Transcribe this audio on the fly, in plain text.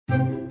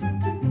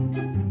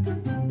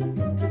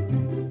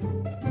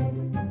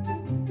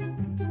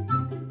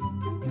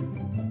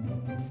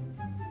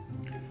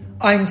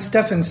I'm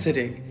Stefan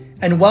Sittig,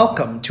 and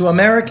welcome to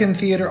American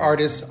Theater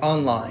Artists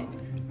Online,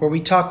 where we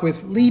talk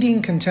with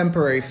leading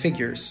contemporary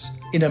figures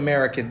in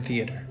American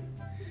theater.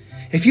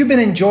 If you've been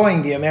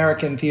enjoying the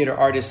American Theater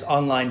Artists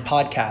Online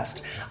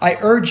podcast, I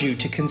urge you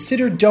to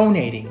consider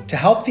donating to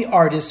help the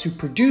artists who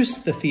produce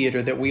the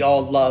theater that we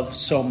all love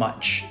so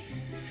much.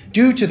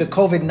 Due to the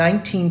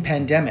COVID-19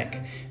 pandemic,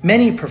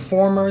 many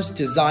performers,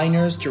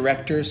 designers,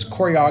 directors,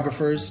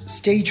 choreographers,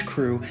 stage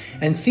crew,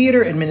 and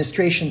theater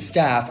administration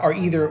staff are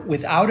either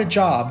without a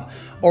job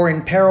or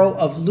in peril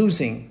of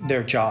losing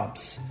their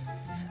jobs.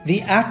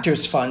 The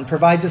Actors Fund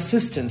provides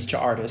assistance to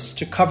artists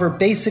to cover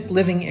basic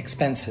living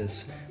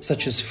expenses,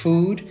 such as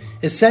food,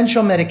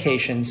 essential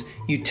medications,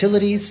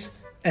 utilities,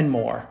 and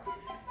more.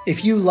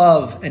 If you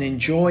love and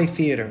enjoy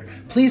theater,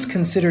 please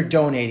consider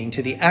donating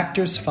to the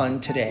Actors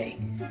Fund today.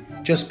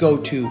 Just go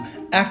to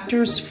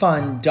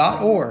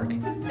actorsfund.org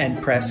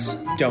and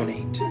press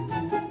donate.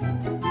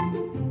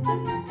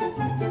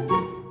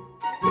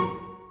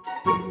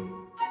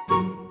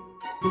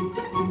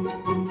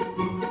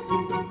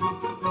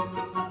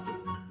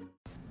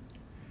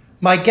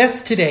 My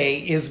guest today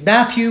is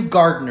Matthew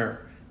Gardner,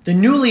 the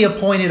newly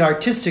appointed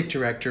artistic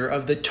director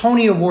of the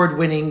Tony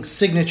Award-winning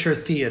Signature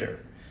Theater.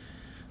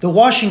 The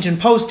Washington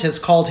Post has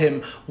called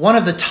him one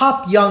of the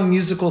top young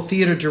musical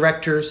theater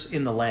directors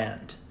in the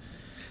land.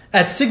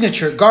 At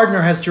Signature,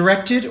 Gardner has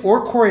directed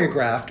or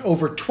choreographed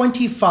over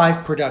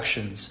 25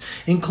 productions,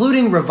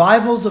 including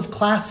revivals of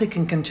classic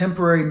and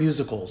contemporary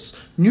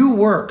musicals, new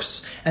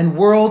works, and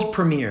world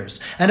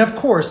premieres, and of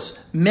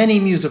course, many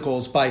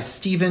musicals by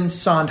Stephen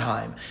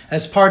Sondheim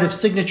as part of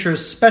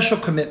Signature's special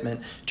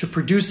commitment to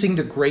producing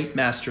the great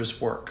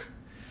master's work.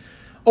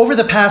 Over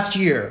the past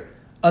year,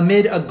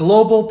 amid a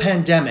global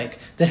pandemic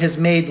that has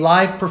made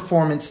live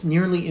performance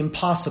nearly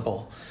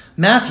impossible,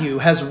 Matthew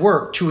has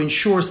worked to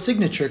ensure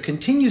Signature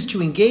continues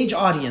to engage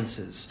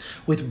audiences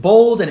with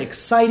bold and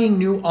exciting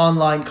new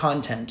online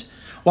content,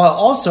 while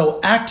also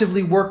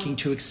actively working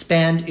to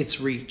expand its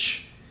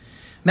reach.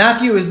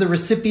 Matthew is the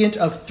recipient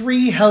of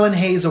 3 Helen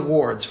Hayes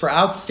Awards for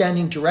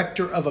Outstanding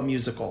Director of a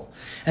Musical,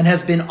 and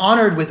has been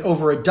honored with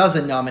over a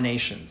dozen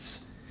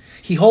nominations.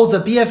 He holds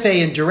a BFA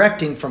in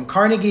directing from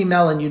Carnegie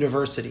Mellon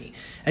University,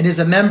 and is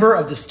a member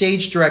of the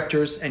Stage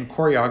Directors and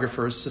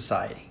Choreographers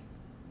Society.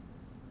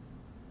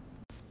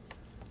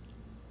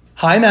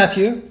 Hi,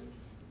 Matthew.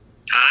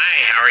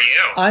 Hi, how are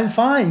you? I'm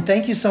fine.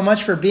 Thank you so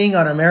much for being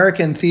on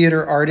American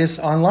Theater Artists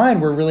Online.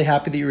 We're really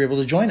happy that you were able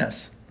to join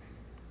us.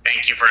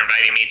 Thank you for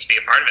inviting me to be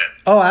a part of it.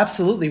 Oh,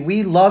 absolutely.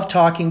 We love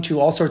talking to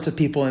all sorts of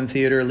people in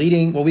theater,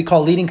 what we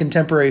call leading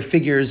contemporary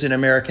figures in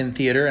American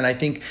theater. And I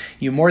think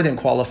you more than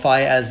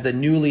qualify as the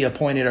newly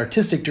appointed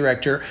artistic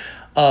director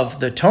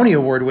of the Tony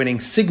Award-winning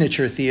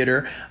Signature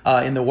Theater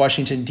in the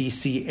Washington,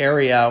 D.C.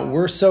 area.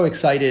 We're so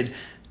excited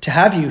to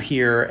have you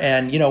here.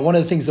 And, one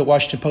of the things the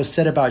Washington Post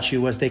said about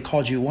you was they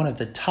called you one of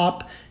the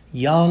top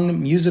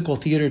young musical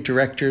theater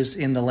directors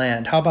in the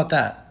land. How about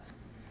that?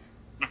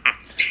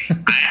 I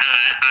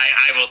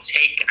will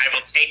take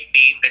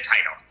the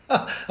title.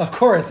 Of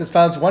course, this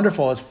sounds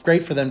wonderful. It's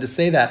great for them to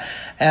say that.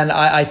 And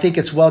I think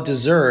it's well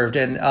deserved.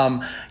 And,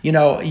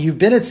 you've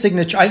been at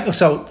Signature.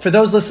 So for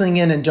those listening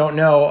in and don't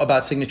know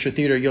about Signature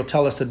Theater, you'll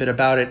tell us a bit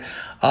about it.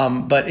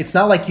 But it's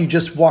not like you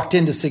just walked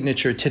into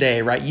Signature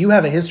today, right? You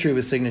have a history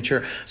with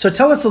Signature. So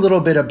tell us a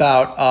little bit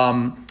about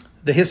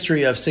the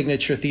history of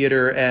Signature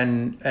Theater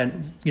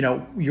and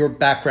your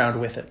background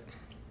with it.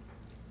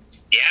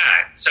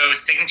 Yeah, so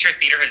Signature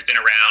Theater has been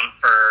around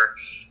for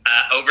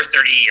over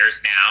 30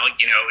 years now.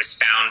 It was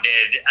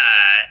founded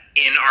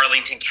in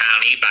Arlington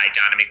County by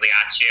Donna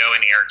Migliaccio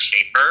and Eric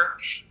Schaefer,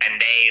 and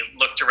they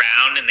looked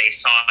around and they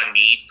saw a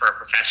need for a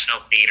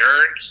professional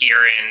theater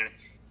here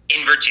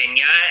in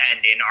Virginia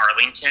and in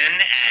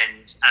Arlington,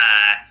 and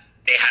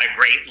they had a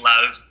great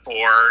love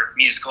for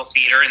musical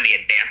theater and the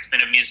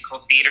advancement of musical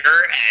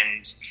theater,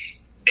 and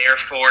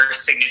therefore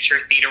Signature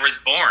Theater was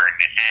born.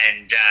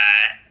 And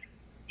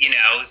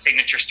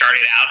Signature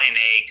started out in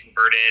a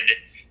converted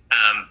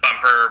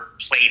bumper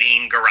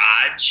plating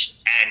garage,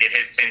 and it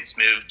has since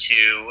moved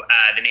to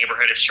the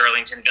neighborhood of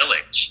Shirlington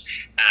Village.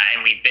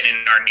 And we've been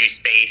in our new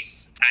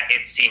space.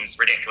 It seems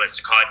ridiculous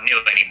to call it new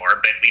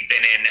anymore, but we've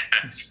been in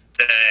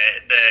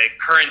the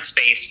current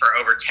space for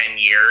over 10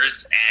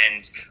 years.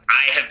 And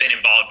I have been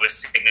involved with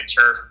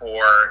Signature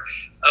for,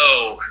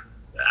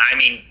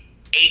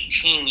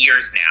 18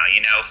 years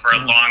now, for a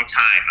long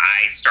time.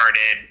 I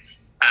started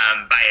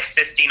by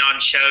assisting on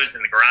shows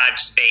in the garage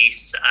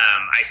space.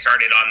 I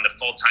started on the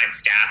full-time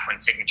staff when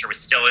Signature was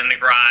still in the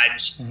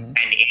garage, and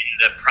in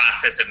the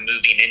process of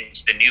moving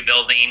into the new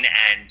building.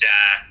 And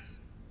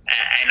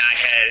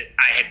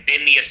I had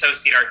been the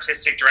associate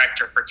artistic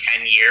director for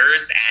 10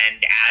 years,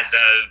 and as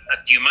of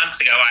a few months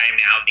ago, I am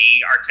now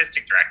the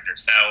artistic director.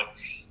 So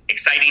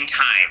exciting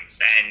times,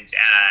 and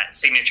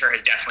Signature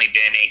has definitely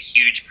been a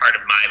huge part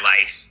of my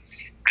life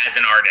as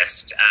an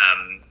artist.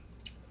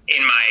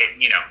 In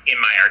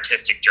my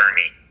artistic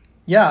journey.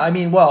 Yeah, I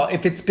mean, well,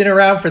 if it's been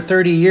around for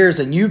 30 years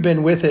and you've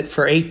been with it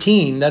for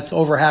 18, that's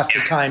over half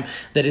the time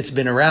that it's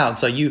been around.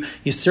 So you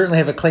certainly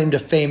have a claim to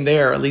fame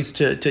there, at least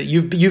to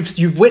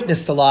you've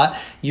witnessed a lot,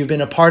 you've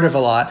been a part of a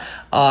lot,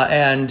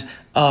 and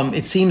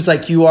it seems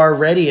like you are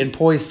ready and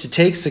poised to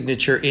take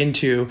Signature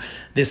into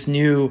this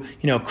new,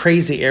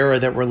 crazy era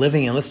that we're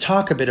living in. Let's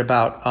talk a bit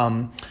about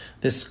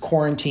this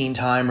quarantine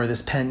time, or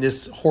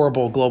this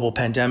horrible global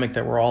pandemic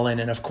that we're all in,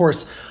 and of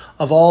course,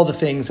 of all the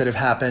things that have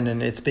happened,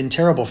 and it's been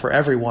terrible for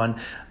everyone,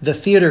 the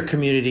theater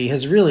community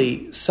has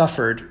really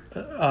suffered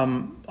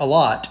a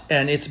lot,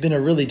 and it's been a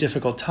really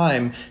difficult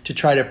time to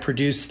try to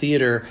produce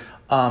theater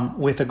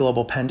with a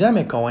global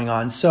pandemic going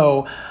on.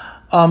 So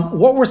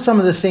what were some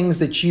of the things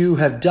that you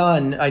have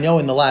done, I know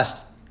in the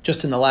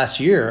last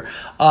year,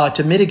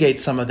 to mitigate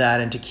some of that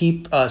and to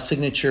keep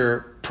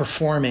Signature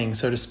performing,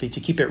 so to speak, to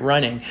keep it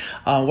running?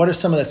 What are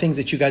some of the things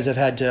that you guys have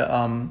had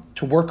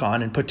to work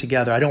on and put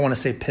together? I don't want to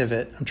say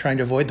pivot. I'm trying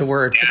to avoid the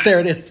word, but there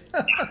it is.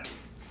 Yeah,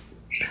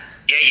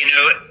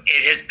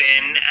 it has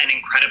been an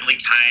incredibly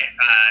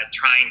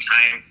trying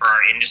time for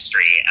our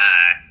industry,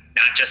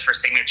 not just for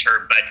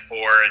Signature, but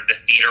for the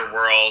theater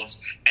world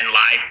and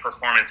live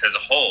performance as a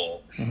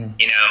whole. Mm-hmm.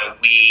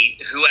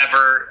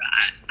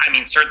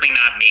 Certainly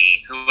not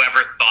me,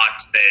 whoever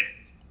thought that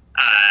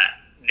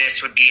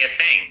this would be a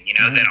thing,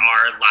 mm-hmm. that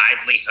our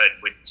livelihood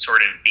would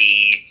sort of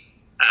be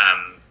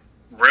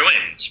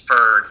ruined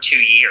for 2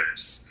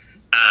 years.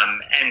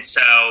 And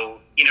so,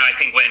 I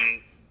think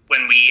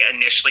when we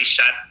initially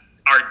shut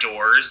our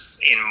doors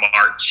in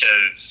March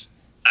of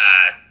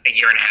a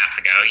year and a half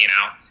ago,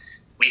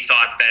 we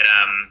thought that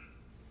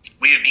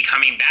we would be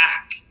coming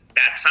back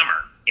that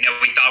summer.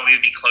 We thought we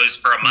would be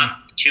closed for a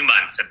month, 2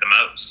 months at the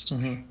most.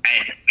 Mm-hmm.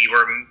 And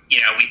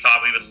we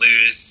thought we would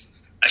lose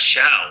a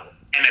show.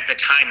 And at the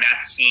time,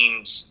 that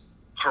seemed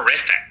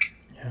horrific.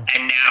 Yeah.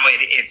 And now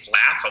it's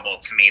laughable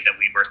to me that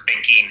we were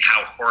thinking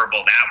how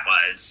horrible that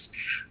was,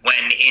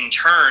 when in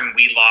turn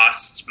we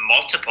lost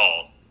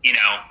multiple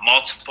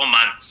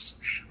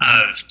months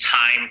of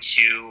time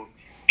to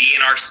be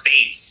in our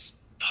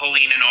space,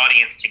 pulling an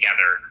audience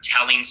together,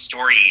 telling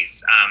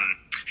stories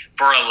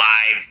for a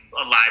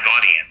live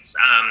audience.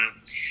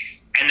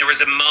 And there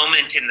was a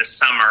moment in the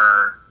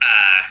summer.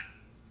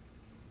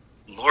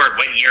 Lord,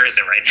 what year is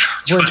it right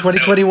now? We're in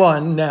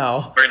 2021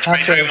 now. We're in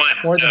 2021.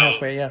 More than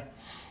halfway, yeah.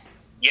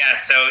 Yeah,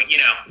 so,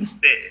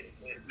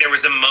 there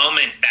was a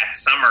moment that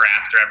summer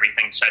after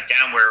everything shut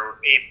down where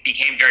it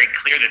became very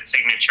clear that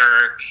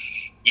Signature,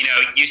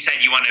 you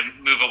said you want to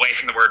move away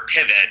from the word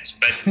pivot,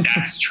 but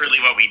that's truly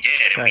what we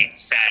did. And right. We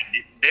said,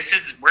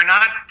 we're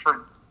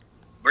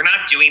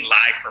not doing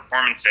live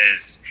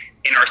performances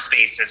in our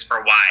spaces for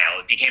a while.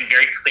 It became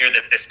very clear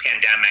that this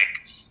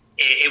pandemic,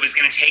 it was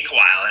going to take a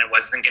while, and it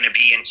wasn't going to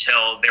be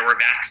until there were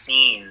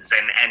vaccines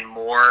and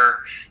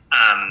more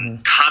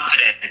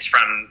confidence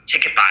from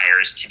ticket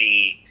buyers to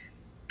be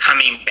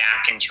coming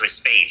back into a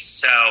space.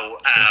 So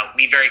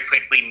we very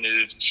quickly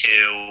moved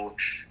to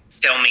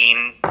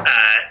filming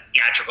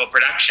theatrical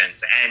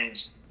productions, and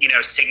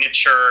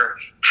Signature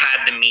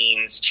had the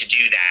means to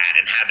do that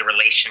and had the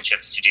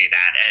relationships to do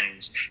that,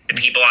 and the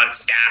people on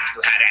staff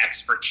who had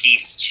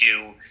expertise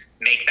to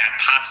make that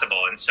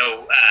possible. And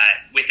so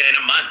within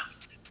a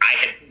month, I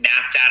had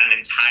mapped out an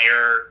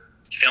entire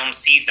film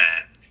season,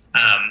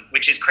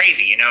 which is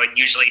crazy. It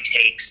usually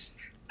takes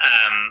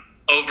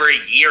over a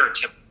year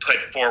to put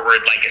forward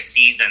like a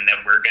season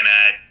that we're going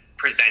to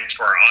present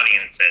to our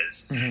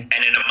audiences. Mm-hmm. And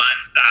in a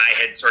month, I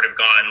had sort of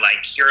gone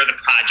here are the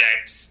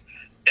projects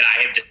that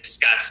I have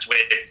discussed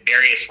with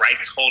various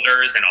rights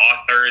holders and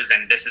authors,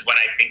 and this is what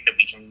I think that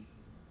we can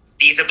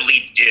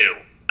feasibly do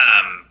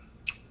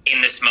in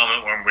this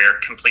moment when we're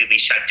completely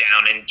shut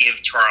down, and give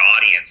to our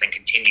audience and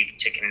continue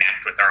to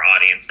connect with our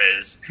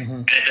audiences, mm-hmm.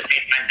 and at the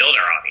same time build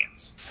our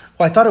audience.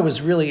 Well, I thought it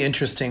was really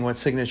interesting what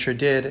Signature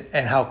did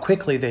and how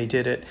quickly they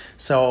did it.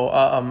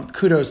 So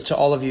kudos to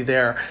all of you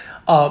there.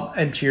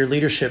 And to your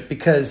leadership,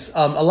 because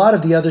a lot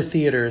of the other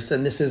theaters,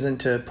 and this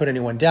isn't to put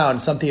anyone down,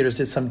 some theaters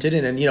did, some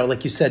didn't. And,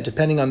 like you said,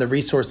 depending on the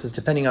resources,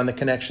 depending on the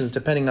connections,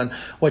 depending on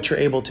what you're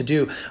able to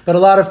do. But a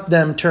lot of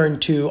them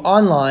turned to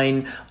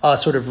online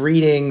sort of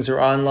readings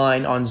or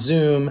online on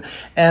Zoom.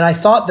 And I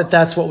thought that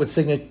that's what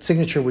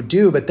Signature would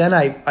do. But then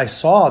I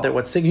saw that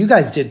you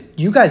guys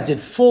did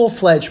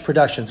full-fledged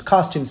productions,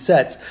 costume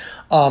sets,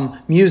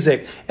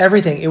 music,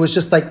 everything. It was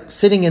just like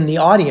sitting in the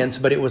audience,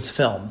 but it was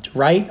filmed,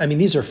 right? I mean,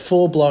 these are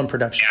full-blown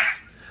productions. Yeah.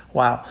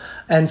 Wow.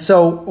 And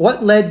so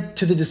what led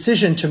to the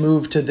decision to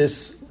move to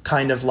this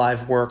kind of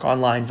live work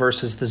online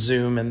versus the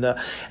Zoom and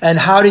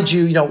how did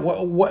you,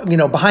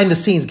 behind the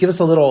scenes, give us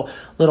a little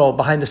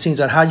behind the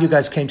scenes on how you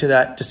guys came to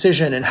that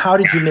decision, and how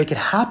did you make it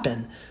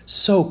happen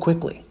so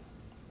quickly?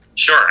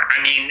 Sure.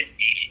 I mean,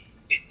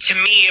 to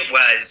me, it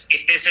was,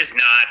 if this is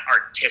not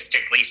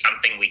artistically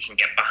something we can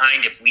get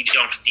behind, if we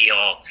don't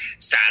feel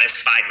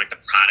satisfied with the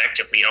product,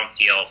 if we don't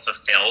feel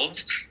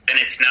fulfilled, then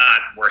it's not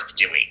worth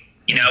doing.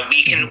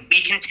 We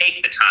can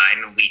take the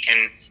time, and we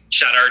can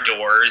shut our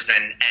doors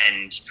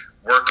and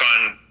work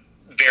on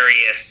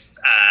various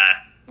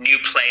new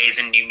plays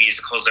and new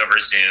musicals over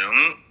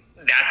Zoom,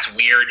 that's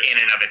weird in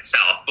and of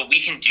itself. But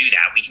we can do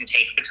that. We can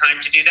take the time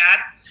to do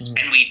that,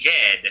 and we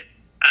did.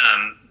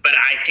 But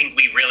I think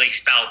we really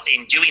felt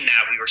in doing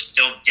that, we were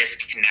still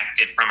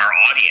disconnected from our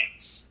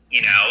audience,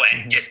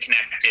 and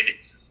disconnected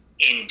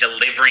in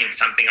delivering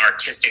something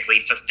artistically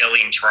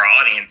fulfilling to our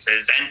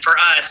audiences. And for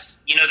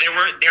us,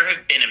 there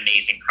have been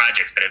amazing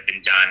projects that have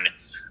been done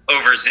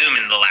over Zoom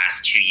in the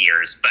last 2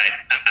 years, but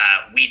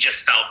we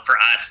just felt for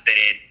us that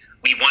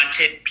we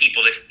wanted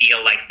people to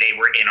feel like they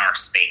were in our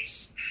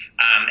space.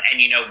 And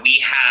we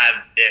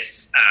have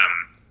this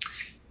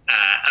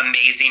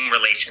amazing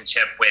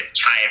relationship with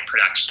Chiat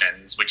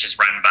Productions, which is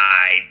run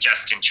by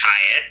Justin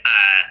Chiat.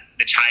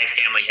 The Chiat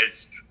family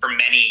has, for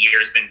many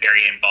years, been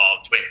very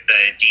involved with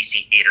the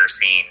DC theater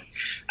scene.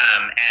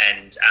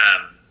 And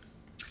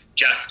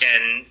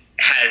Justin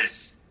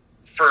has,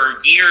 for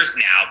years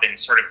now, been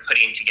sort of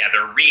putting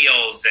together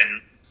reels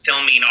and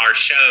filming our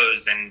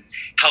shows and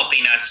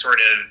helping us sort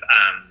of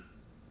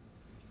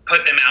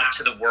put them out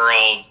to the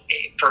world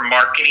for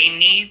marketing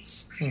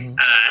needs. And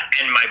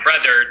my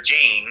brother,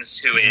 James,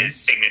 who is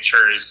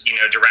Signature's,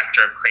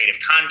 director of creative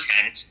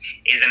content,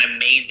 is an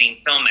amazing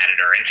film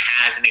editor and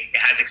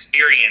has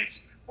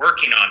experience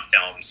working on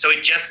film. So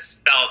it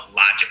just felt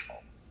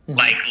logical.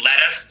 Like, let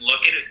us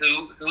look at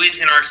who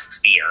is in our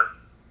sphere.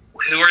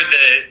 Who are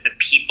the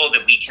people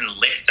that we can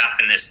lift up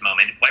in this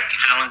moment? What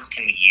talents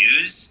can we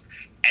use?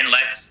 And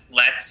let's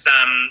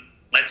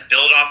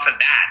build off of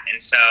that.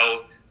 And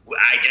so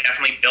I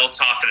definitely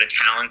built off of the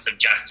talents of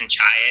Justin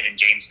Chiat and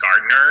James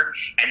Gardner,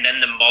 and then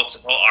the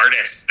multiple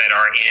artists that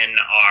are in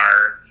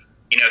our,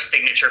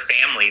 Signature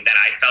family that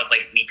I felt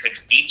like we could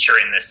feature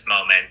in this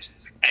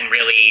moment and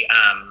really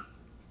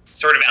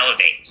sort of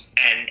elevate.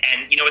 And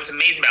what's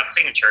amazing about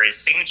Signature is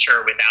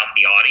Signature without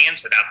the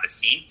audience, without the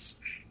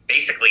seats,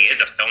 basically is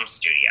a film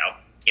studio.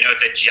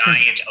 It's a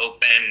giant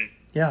open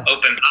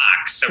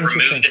box. So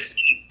remove the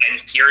seat,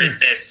 and here is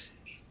this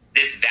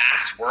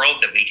vast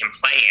world that we can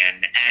play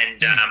in. And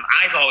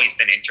I've always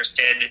been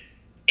interested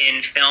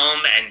in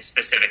film, and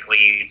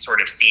specifically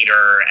sort of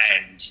theater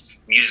and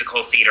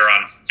musical theater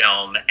on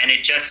film. And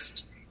it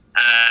just,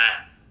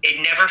 it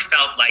never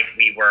felt like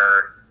we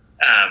were,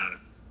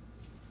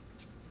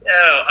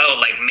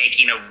 like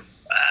making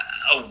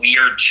a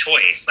weird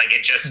choice. Like,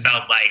 it just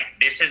felt like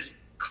this is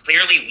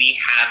clearly, we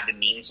have the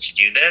means to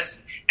do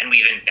this, and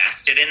we've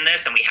invested in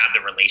this, and we have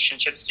the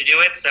relationships to do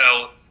it.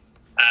 So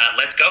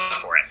let's go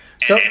for it.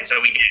 And so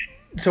we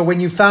did. So when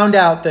you found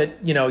out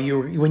that,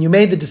 when you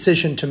made the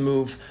decision to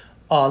move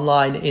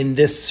online in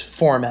this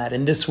format,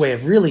 in this way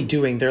of really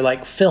doing, they're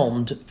like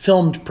filmed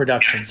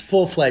productions,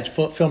 full-fledged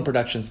film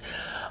productions.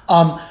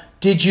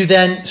 Did you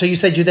then, so you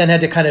said you then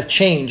had to kind of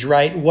change,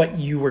 right, what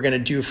you were going to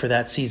do for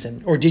that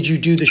season? Or did you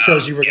do the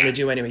shows you were going to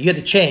do anyway? You had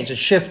to change and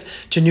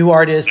shift to new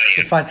artists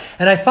to find.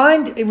 And I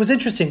find it was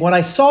interesting what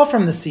I saw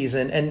from the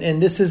season,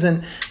 and this is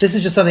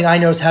just something I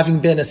noticed, having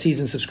been a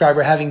season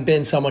subscriber, having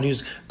been someone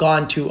who's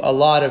gone to a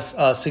lot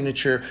of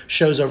Signature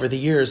shows over the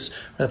years,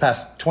 or the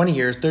past 20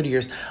 years, 30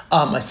 years,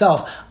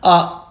 myself.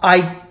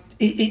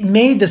 It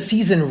made the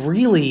season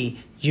really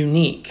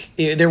unique.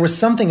 There was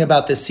something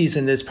about this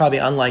season that's probably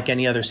unlike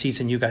any other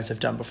season you guys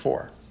have done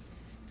before.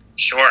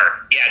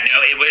 Sure. Yeah,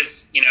 no, it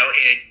was,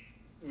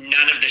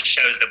 none of the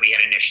shows that we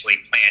had initially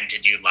planned to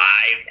do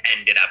live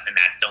ended up in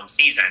that film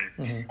season.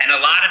 And a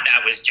lot of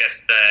that was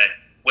just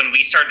when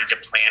we started to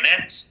plan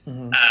it,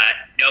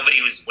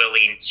 nobody was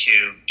willing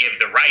to give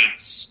the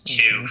rights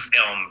to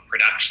film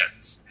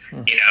productions.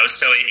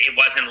 So it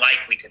wasn't like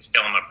we could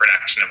film a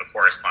production of A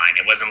Chorus Line.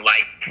 It wasn't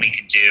like we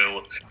could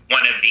do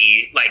one of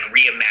the,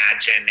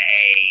 reimagine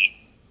a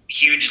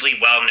hugely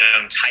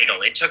well-known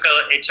title. It took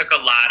a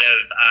lot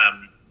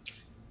of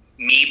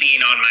me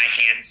being on my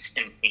hands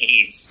and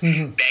knees,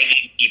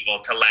 begging people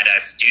to let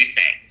us do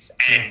things.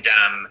 And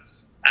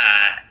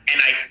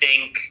I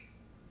think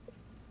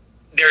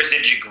there's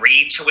a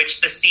degree to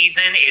which the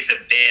season is a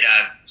bit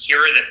of, here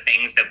are the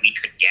things that we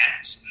could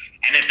get.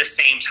 And at the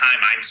same time,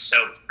 I'm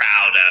so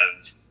proud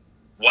of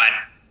what,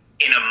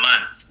 in a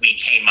month, we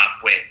came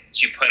up with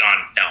to put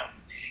on film,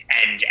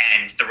 and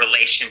the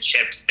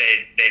relationships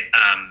that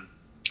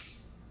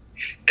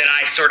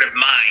I sort of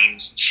mined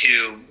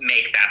to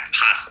make that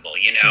possible.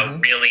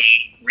 Really,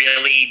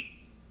 really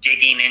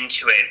digging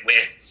into it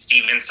with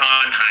Stephen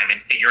Sondheim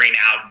and figuring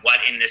out what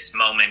in this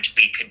moment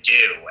we could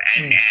do,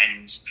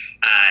 and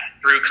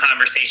through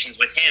conversations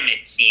with him,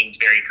 it seemed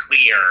very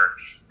clear.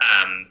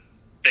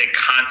 The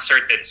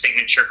concert that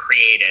Signature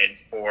created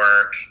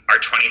for our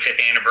 25th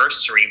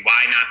anniversary,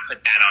 why not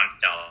put that on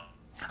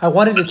film? I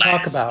wanted to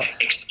talk about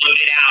explode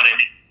it out,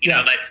 and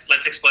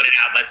let's explode it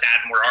out. Let's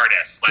add more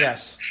artists.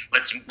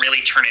 Let's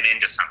really turn it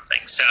into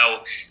something.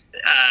 So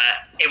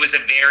it was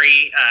a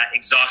very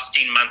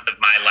exhausting month of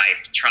my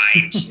life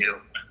trying to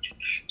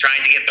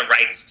get the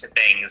rights to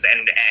things,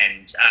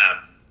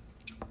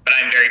 but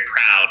I'm very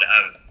proud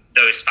of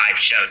those 5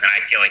 shows, and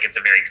I feel like it's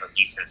a very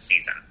cohesive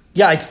season.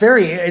 Yeah,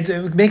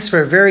 it makes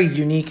for a very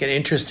unique and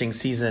interesting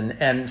season,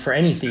 and for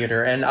any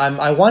theater. And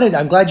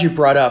I'm glad you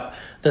brought up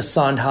the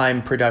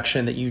Sondheim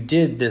production that you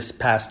did this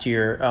past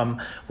year,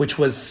 which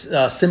was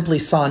Simply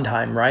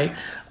Sondheim, right?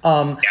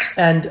 Yes.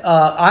 And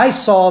I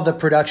saw the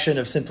production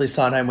of Simply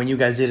Sondheim when you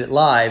guys did it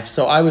live,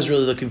 so I was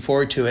really looking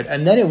forward to it.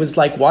 And then it was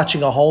like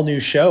watching a whole new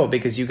show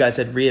because you guys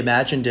had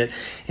reimagined it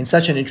in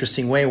such an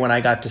interesting way when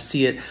I got to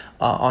see it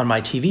on my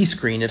TV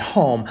screen at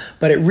home.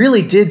 But it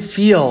really did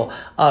feel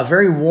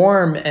very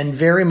warm and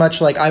very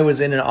much like I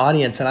was in an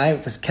audience, and I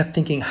kept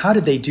thinking, how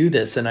did they do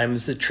this? And I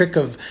was the trick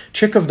of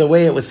the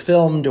way it was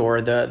filmed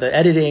or the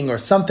editing or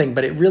something,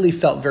 but it really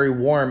felt very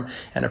warm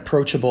and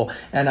approachable.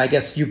 And I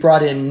guess you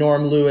brought in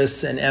Norm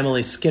Lewis and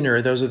Emily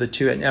Skinner. Those are the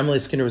two. And Emily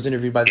Skinner was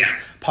interviewed by this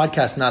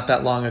podcast not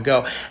that long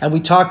ago. And we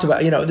talked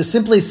about, the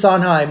Simply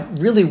Sondheim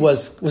really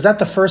was that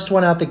the first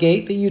one out the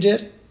gate that you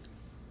did?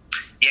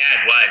 Yeah,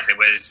 it was. It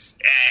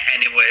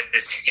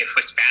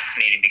was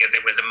fascinating because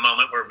it was a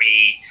moment where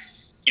we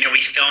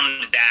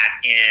filmed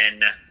that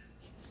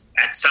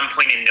at some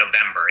point in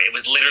November. It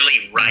was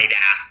literally right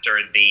after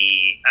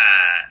the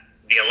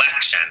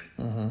election,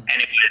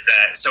 and it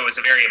was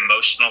a very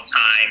emotional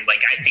time.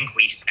 Like, I think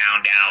we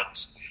found out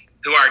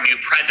who our new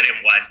president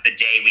was the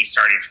day we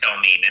started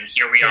filming, and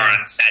here we are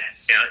on set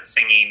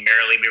singing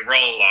 "Merrily We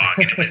Roll Along,"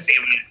 and it was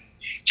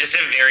just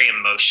a very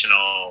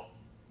emotional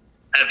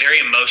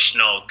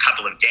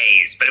couple of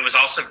days, but it was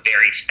also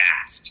very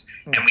fast,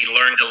 and we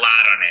learned a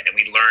lot on it. And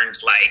we learned,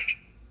 like,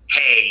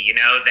 hey,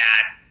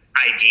 that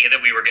idea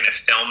that we were going to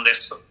film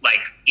this,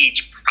 like,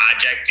 each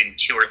project in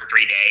 2 or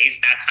 3 days,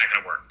 that's not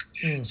going to work.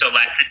 So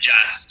let's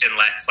adjust and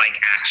let's, like,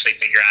 actually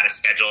figure out a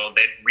schedule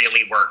that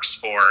really works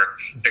for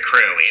the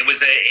crew. It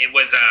was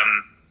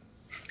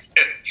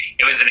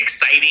an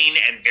exciting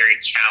and very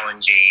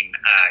challenging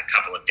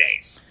couple of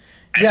days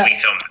as we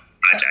filmed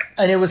project.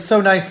 And it was so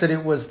nice that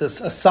it was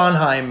a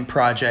Sondheim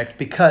project,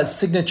 because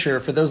Signature,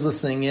 for those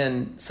listening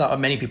in,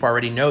 many people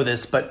already know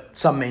this, but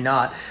some may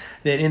not,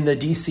 that in the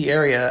DC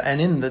area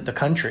and in the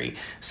country,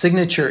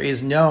 Signature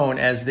is known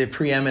as the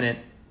preeminent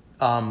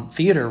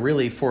theater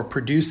really for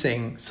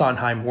producing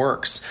Sondheim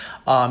works.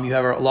 You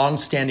have a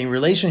long-standing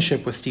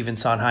relationship with Stephen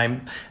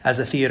Sondheim as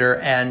a theater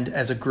and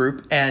as a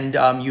group, and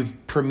you've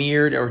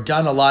premiered or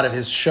done a lot of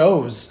his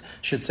shows,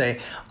 should say,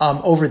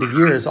 over the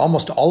years.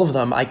 Almost all of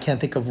them. I can't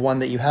think of one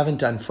that you haven't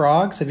done.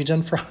 Frogs? Have you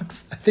done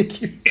Frogs? I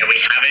think you. Yeah,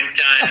 we haven't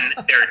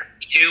done. There are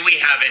 2 we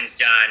haven't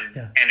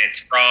done, and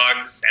it's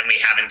Frogs, and we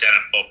haven't done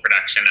a full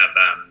production of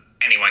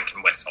Anyone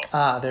Can Whistle.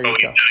 There you go. But we've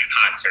done a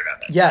concert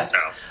of it. Yes.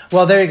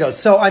 Well, there you go.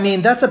 So, I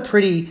mean, that's a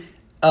pretty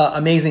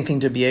amazing thing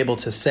to be able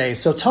to say.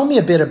 So tell me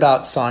a bit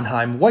about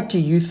Sondheim. What do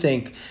you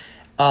think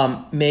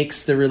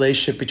makes the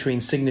relationship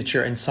between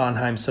Signature and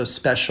Sondheim so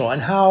special?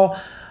 And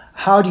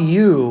how do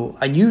you,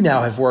 and you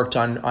now have worked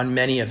on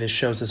many of his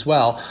shows as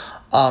well,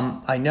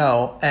 I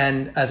know,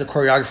 and as a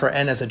choreographer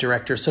and as a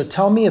director. So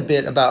tell me a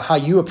bit about how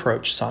you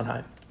approach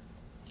Sondheim.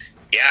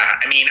 Yeah,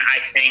 I mean, I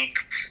think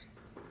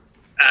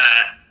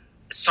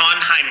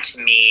Sondheim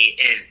to me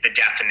is the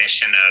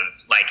definition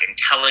of, like,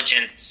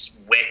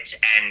 intelligence, wit,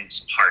 and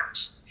heart.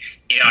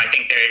 I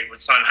think that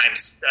Sondheim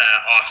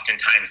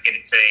oftentimes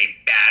gets a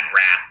bad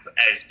rap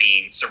as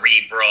being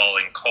cerebral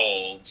and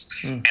cold,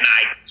 and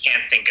I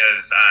can't think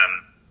of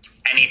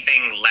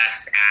anything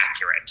less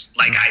accurate.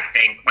 Like, I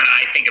think when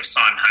I think of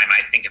Sondheim,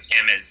 I think of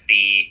him as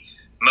the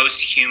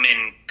most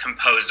human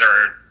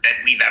composer that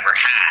we've ever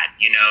had.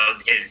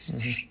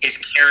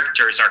 His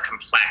characters are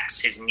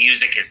complex. His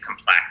music is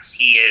complex.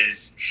 He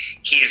is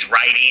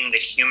writing the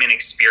human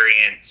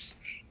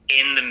experience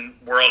in the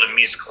world of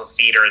musical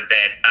theater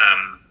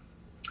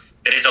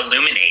that is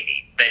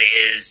illuminating, that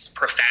is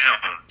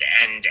profound,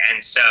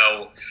 and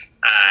so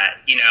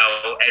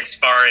as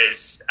far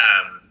as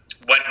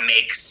what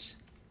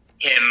makes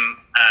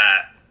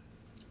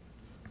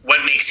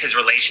his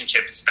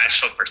relationship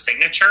special for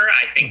Signature,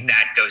 I think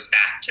that goes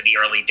back to the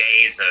early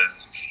days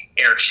of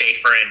Eric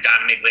Schaefer and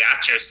Don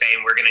Migliaccio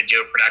saying, we're going to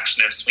do a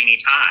production of Sweeney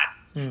Todd.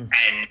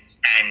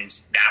 And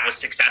that was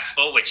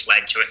successful, which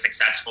led to a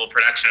successful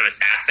production of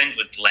Assassins,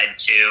 which led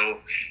to,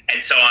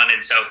 and so on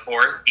and so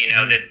forth.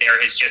 That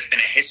there has just been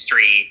a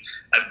history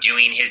of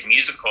doing his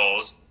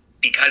musicals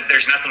because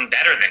there's nothing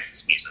better than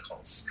his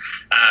musicals.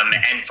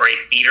 And for a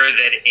theater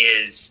that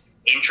is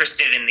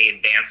interested in the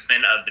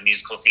advancement of the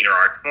musical theater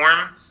art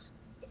form,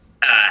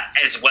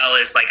 as well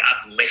as, like,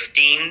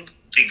 uplifting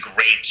the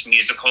great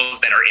musicals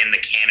that are in the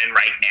canon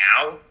right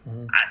now,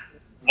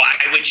 why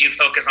would you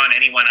focus on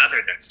anyone other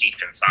than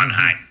Stephen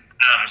Sondheim?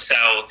 So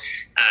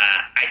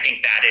I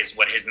think that is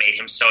what has made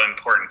him so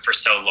important for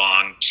so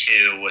long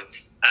to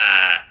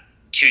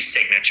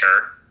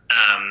Signature.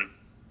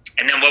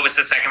 And then what was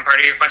the second part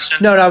of your question?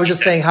 No, I was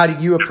just saying, how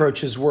do you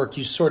approach his work?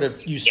 You sort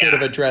of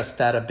addressed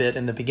that a bit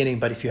in the beginning,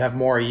 but if you have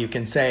more, you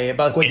can say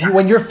about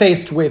when you're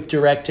faced with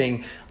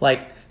directing,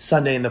 like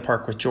Sunday in the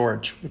Park with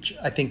George, which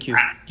I think you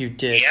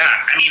did. Yeah,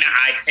 I mean,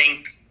 I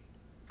think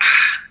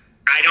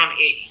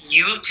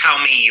you tell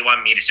me you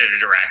want me to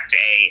direct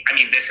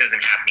this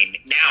isn't happening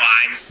now.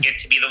 I get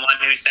to be the one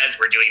who says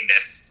we're doing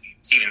this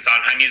Stephen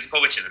Sondheim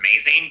musical, which is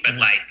amazing. But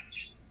like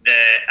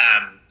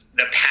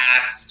the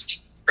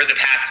past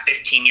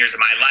 15 years of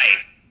my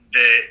life,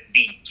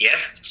 the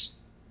gift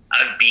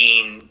of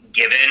being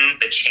given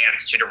the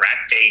chance to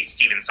direct a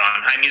Stephen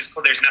Sondheim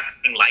musical. There's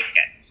nothing like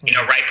it. You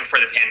know, right before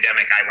the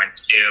pandemic, I went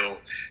to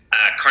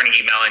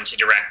Carnegie Mellon to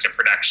direct a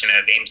production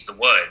of Into the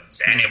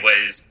Woods, and it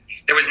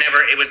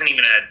wasn't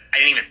even I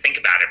didn't even think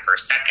about it for a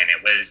second.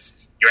 It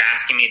was, you're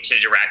asking me to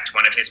direct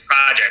one of his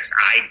projects.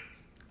 I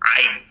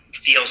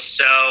feel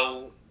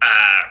so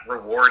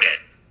rewarded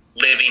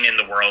living in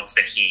the worlds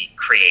that he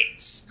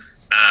creates.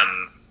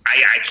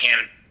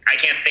 I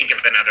can't think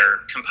of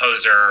another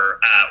composer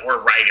or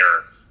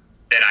writer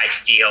that I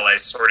feel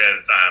as sort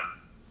of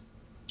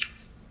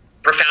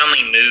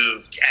profoundly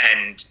moved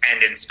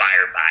and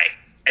inspired by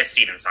as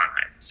Stephen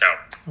Sondheim. So,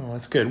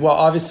 that's good. Well,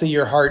 obviously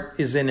your heart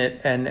is in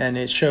it, and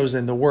it shows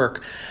in the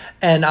work.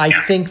 And I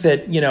think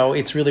that,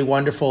 it's really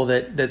wonderful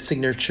that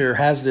Signature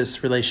has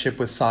this relationship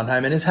with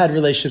Sondheim and has had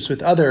relationships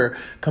with other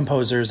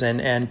composers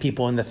and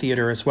people in the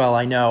theater as well,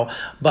 I know.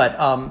 But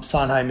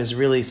Sondheim is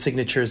really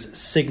Signature's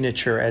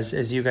signature,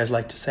 as you guys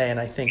like to say, and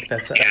I think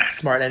that's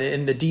smart. And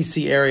in the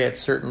DC area,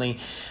 it's certainly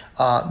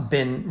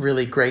been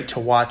really great to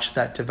watch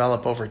that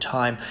develop over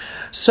time.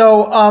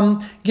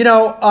 So,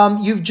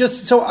 you've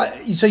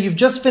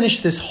just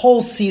finished this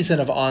whole season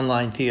of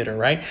online theater,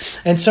 right?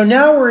 And so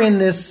now we're in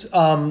this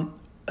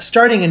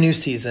starting a new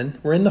season.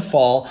 We're in the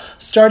fall,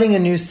 starting a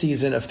new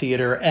season of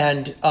theater,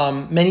 and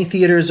many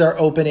theaters are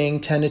opening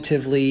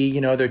tentatively.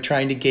 They're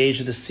trying to gauge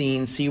the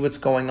scene, see what's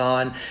going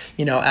on,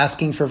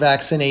 asking for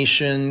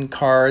vaccination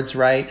cards,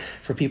 right,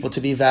 for people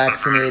to be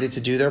vaccinated,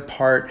 to do their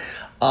part,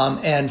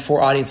 and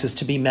for audiences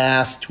to be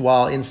masked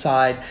while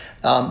inside,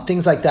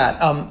 things like that,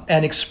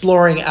 and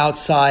exploring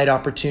outside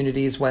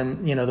opportunities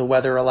when, the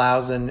weather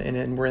allows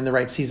and we're in the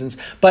right seasons.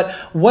 But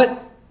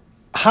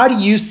how do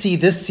you see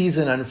this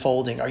season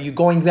unfolding? Are you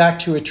going back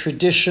to a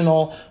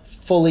traditional,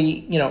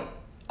 fully,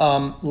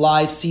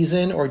 live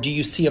season, or do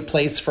you see a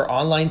place for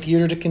online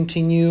theater to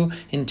continue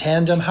in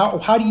tandem?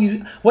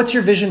 What's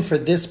your vision for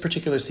this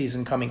particular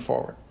season coming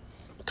forward?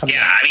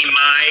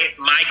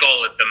 My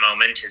goal at the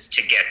moment is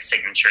to get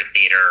Signature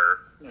Theater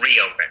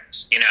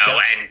reopened,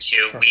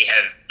 we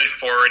have put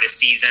forward a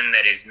season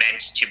that is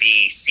meant to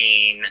be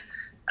seen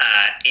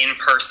in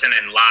person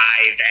and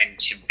live, and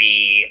to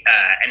be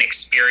an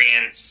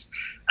experience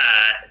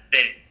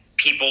that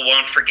people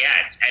won't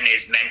forget, and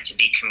is meant to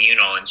be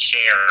communal and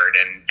shared.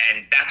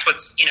 And that's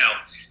what's,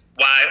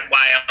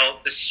 while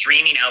the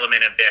streaming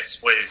element of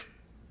this was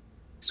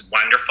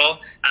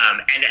wonderful,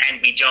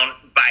 and we don't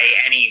by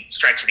any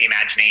stretch of the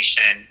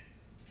imagination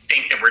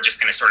think that we're just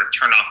going to sort of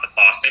turn off the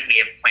faucet. We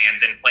have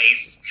plans in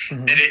place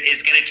that it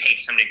is going to take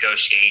some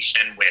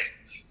negotiation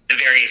with the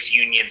various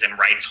unions and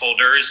rights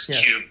holders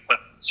to put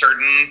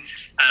certain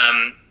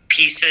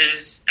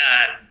pieces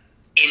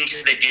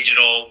into the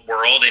digital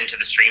world, into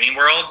the streaming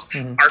world.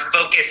 Our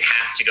focus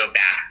has to go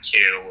back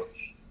to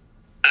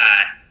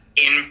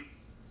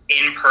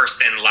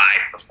in-person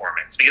live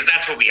performance, because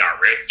that's what we are.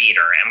 We're a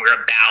theater, and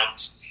we're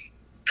about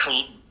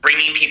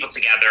bringing people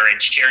together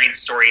and sharing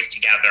stories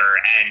together.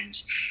 And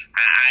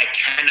I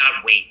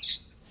cannot wait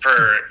for,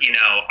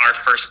 our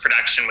first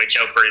production, which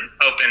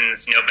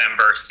opens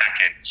November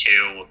 2nd,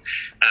 to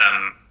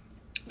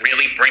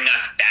really bring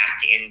us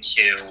back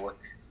into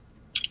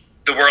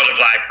the world of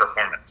live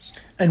performance.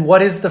 And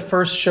what is the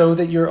first show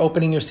that you're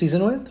opening your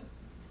season with?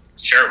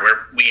 Sure.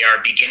 We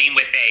are beginning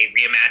with a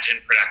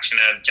reimagined production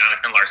of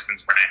Jonathan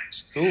Larson's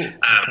Rent,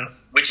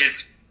 which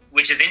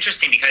is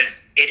interesting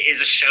because it is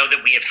a show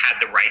that we have had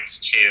the rights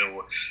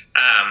to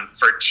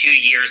for 2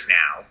 years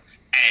now.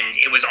 And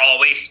it was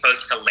always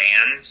supposed to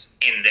land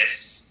in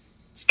this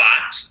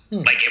spot.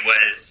 Like, it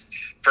was,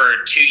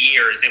 for 2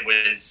 years, it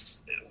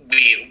was,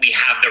 we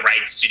have the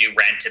rights to do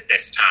Rent at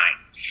this time.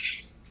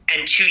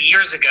 And 2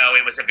 years ago,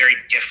 it was a very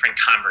different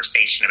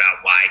conversation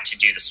about why to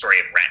do the story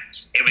of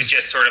Rent. It was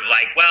just sort of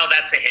like, well,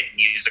 that's a hit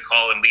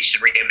musical and we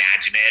should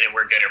reimagine it, and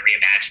we're good at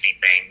reimagining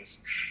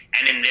things.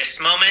 And in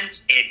this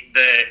moment,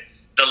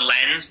 the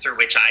lens through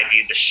which I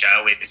view the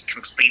show is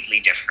completely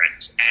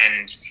different.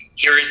 And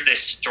here is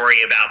this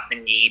story about the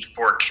need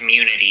for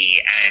community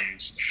and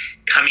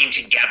coming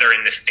together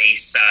in the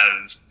face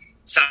of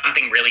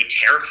something really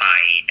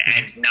terrifying,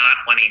 and not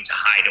wanting to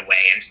hide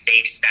away and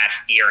face that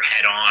fear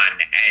head on.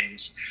 And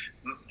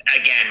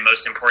again,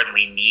 most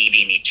importantly,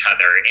 needing each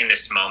other in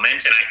this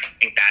moment. And I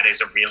think that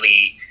is a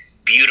really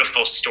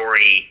beautiful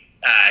story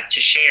to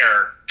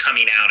share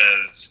coming out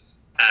of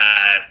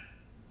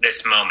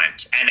this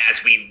moment, and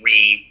as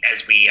we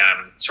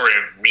sort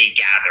of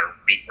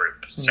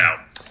regroup. So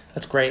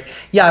that's great.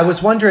 Yeah, I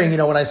was wondering,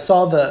 when I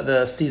saw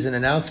the season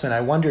announcement,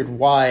 I wondered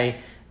why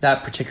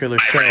that particular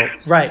show.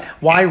 Rent. Right.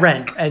 Why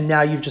Rent? And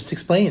now you've just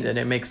explained it.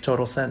 It makes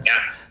total sense. Yeah.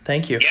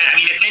 Thank you. Yeah,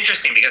 it's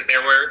interesting because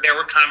there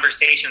were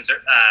conversations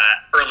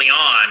early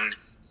on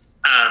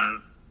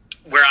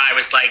where I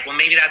was like, well,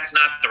 maybe that's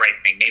not the right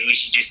thing. Maybe we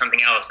should do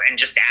something else. And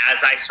just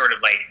as I sort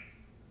of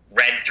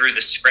read through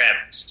the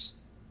script,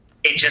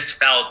 it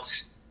just felt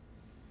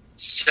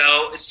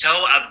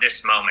so of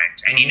this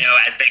moment. And,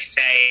 as they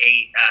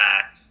say,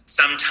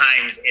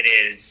 sometimes it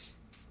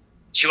is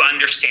to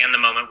understand the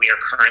moment we are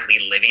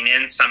currently living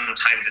in,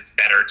 sometimes it's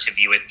better to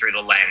view it through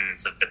the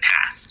lens of the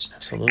past.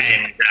 Absolutely.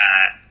 And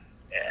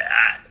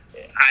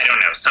I don't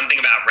know, something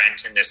about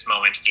Rent in this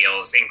moment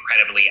feels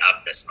incredibly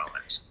of this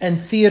moment. And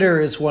theater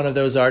is one of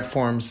those art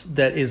forms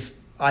that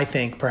is, I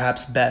think,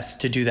 perhaps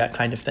best to do that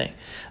kind of thing.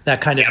 That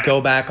kind of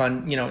go back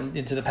on,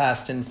 into the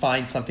past and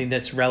find something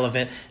that's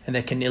relevant and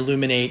that can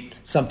illuminate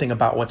something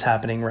about what's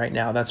happening right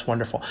now. That's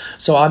wonderful.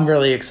 So I'm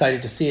really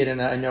excited to see it,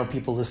 and I know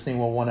people listening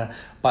will want to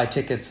buy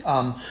tickets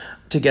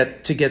to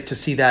get to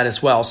see that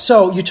as well.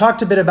 So you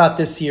talked a bit about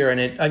this year, and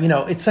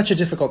it's such a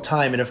difficult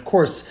time. And of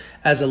course,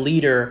 as a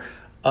leader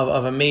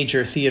of a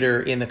major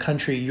theater in the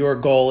country, your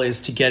goal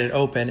is to get it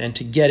open and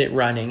to get it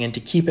running and to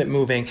keep it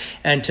moving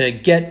and to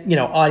get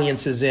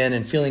audiences in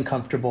and feeling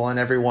comfortable and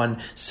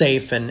everyone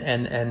safe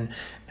and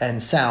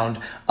sound.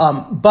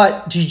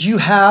 But did you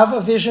have a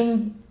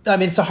vision? I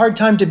mean, it's a hard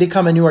time to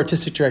become a new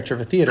artistic director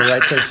of a theater,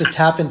 right? So it's just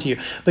happened to you.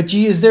 But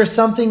is there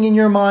something in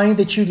your mind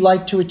that you'd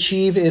like to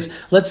achieve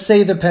if, let's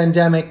say, the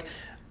pandemic,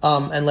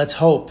 and let's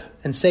hope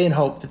and say and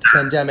hope that the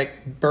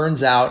pandemic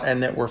burns out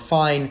and that we're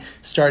fine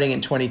starting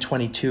in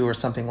 2022 or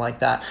something like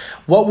that.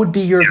 What would be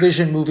your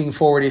vision moving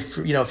forward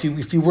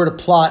if you were to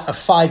plot a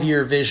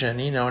 5-year vision,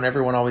 and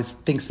everyone always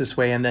thinks this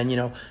way, and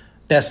then,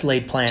 best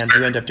laid plans,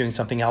 you end up doing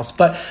something else.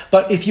 But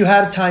if you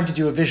had time to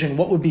do a vision,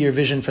 what would be your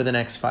vision for the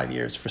next 5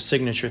 years for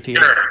Signature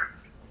Theater? Sure.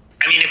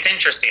 I mean, it's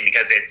interesting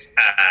because it's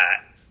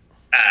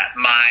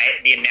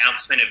the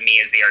announcement of me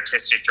as the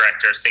artistic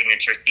director of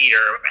Signature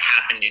Theater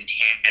happened in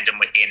tandem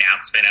with the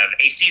announcement of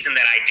a season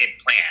that I did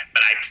plan,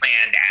 but I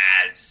planned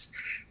as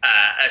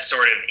a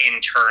sort of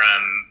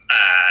interim,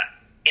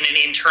 in an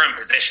interim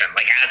position.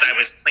 Like, as I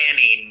was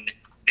planning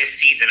this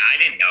season,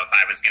 I didn't know if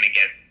I was going to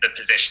get the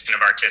position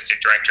of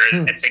artistic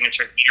director at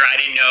Signature Theater. I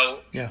didn't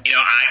know,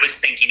 I was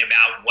thinking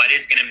about what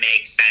is going to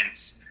make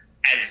sense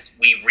as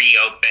we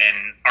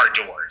reopen our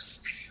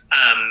doors.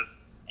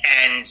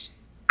 And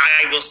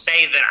I will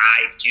say that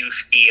I do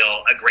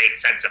feel a great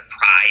sense of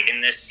pride in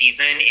this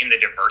season, in the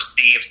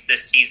diversity of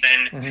this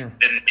season,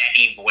 the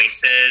many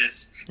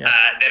voices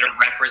that are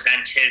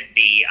represented,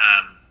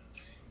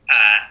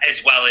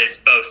 as well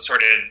as both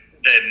sort of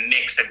the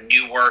mix of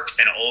new works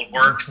and old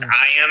works.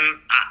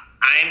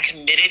 I am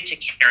committed to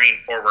carrying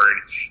forward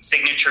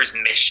Signature's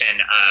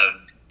mission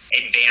of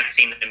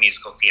advancing the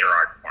musical theater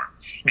art form,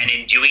 and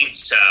in doing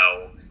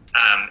so,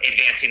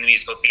 advancing the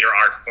musical theater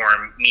art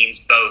form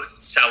means both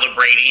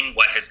celebrating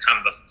what has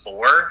come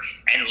before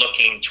and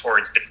looking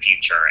towards the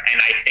future.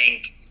 And I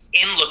think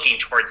in looking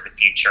towards the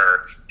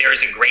future, there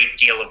is a great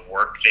deal of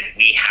work that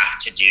we have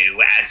to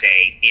do as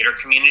a theater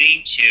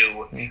community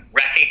to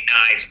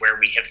recognize where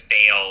we have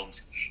failed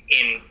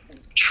in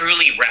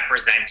truly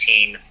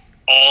representing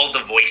all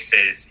the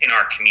voices in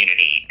our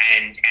community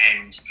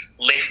and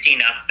lifting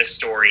up the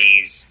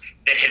stories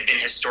that have been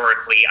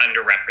historically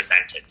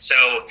underrepresented.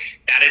 So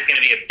that is going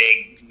to be a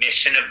big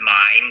mission of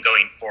mine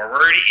going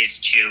forward, is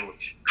to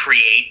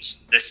create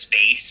the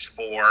space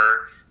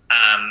for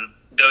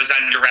those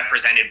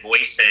underrepresented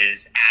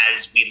voices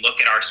as we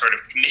look at our sort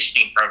of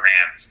commissioning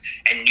programs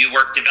and new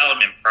work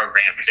development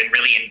programs, and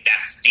really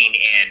investing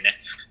in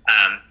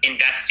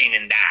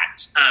that.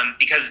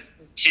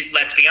 Because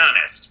let's be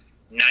honest,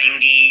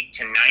 90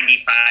 to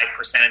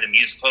 95% of the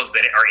musicals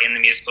that are in the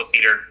musical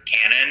theater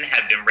canon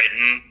have been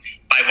written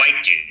by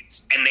white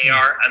dudes, and they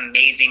are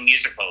amazing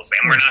musicals,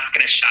 and we're not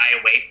going to shy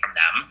away from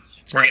them.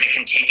 We're going to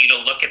continue to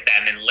look at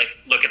them and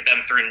look at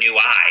them through new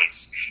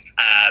eyes.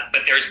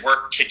 But there's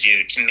work to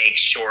do to make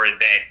sure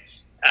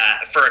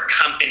that for a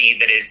company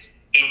that is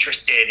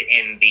interested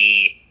in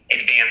the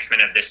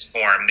advancement of this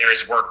form, there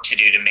is work to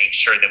do to make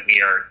sure that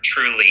we are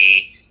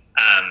truly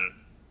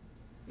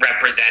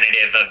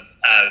representative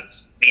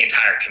of the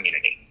entire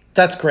community.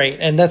 That's great.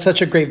 And that's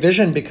such a great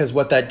vision, because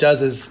what that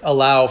does is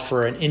allow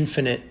for an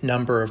infinite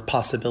number of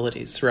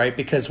possibilities, right?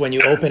 Because when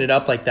you open it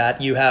up like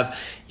that,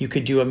 you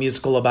could do a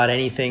musical about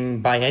anything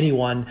by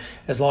anyone,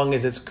 as long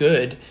as it's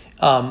good.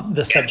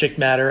 The subject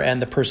matter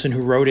and the person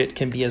who wrote it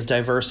can be as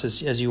diverse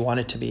as you want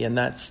it to be. And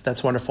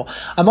that's wonderful.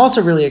 I'm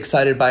also really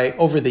excited by,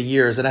 over the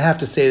years, and I have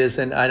to say this,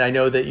 and I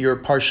know that you're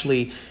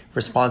partially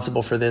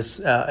responsible for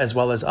this, as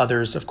well as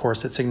others, of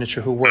course, at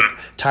Signature who work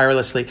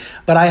tirelessly.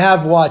 But I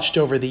have watched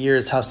over the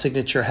years how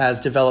Signature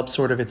has developed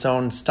sort of its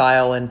own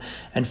style and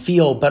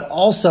feel, but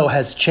also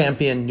has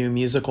championed new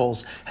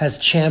musicals, has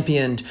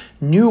championed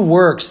new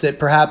works that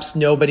perhaps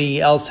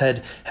nobody else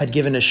had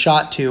given a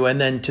shot to,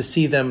 and then to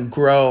see them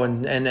grow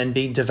and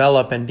be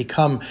develop and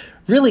become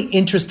really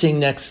interesting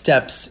next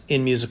steps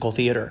in musical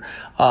theater.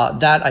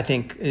 That, I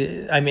think,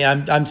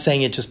 I'm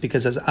saying it just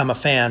because I'm a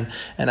fan,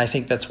 and I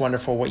think that's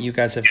wonderful what you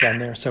guys have done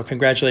there. So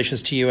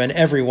congratulations to you and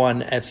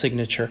everyone at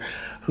Signature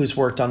who's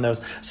worked on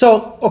those.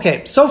 So,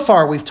 okay, so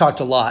far we've talked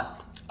a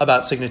lot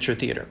about Signature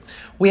Theater.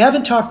 We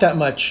haven't talked that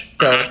much,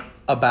 though,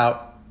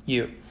 about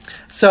you.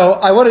 So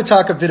I want to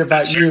talk a bit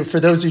about you for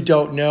those who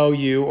don't know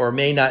you or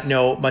may not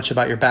know much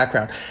about your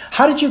background.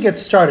 How did you get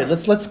started?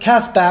 Let's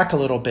cast back a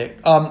little bit.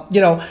 How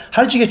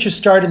did you get your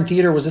start in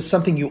theater? Was this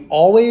something you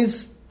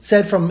always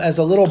said from as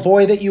a little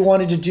boy that you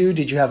wanted to do?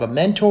 Did you have a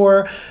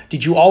mentor?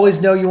 Did you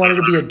always know you wanted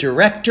to be a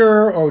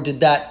director, or did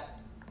that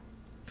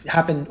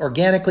happen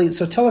organically?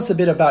 So tell us a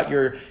bit about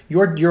your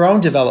own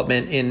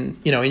development in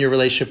your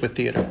relationship with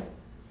theater.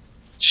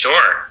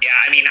 Sure. Yeah.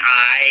 I mean,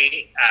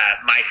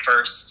 my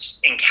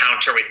first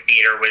encounter with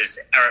theater was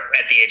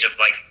at the age of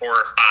like 4 or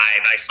 5.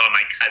 I saw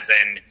my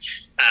cousin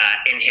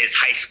in his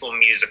high school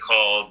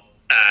musical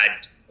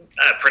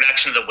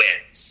production of The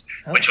Wiz,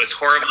 which was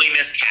horribly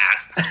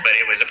miscast, but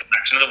it was a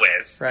production of The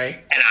Wiz. Right.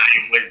 And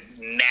I was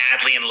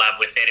madly in love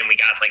with it, and we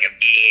got like a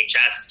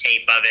VHS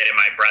tape of it. And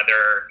my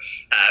brother,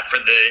 for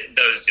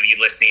those of you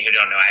listening who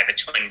don't know, I have a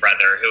twin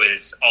brother who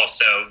is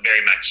also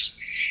very much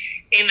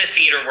in the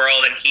theater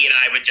world, and he and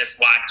I would just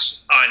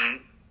watch on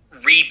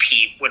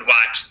repeat. Would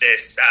watch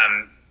this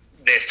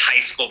high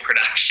school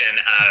production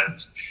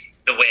of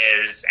The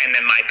Wiz, and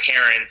then my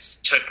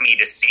parents took me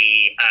to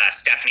see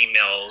Stephanie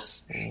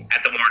Mills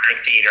at the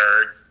Warner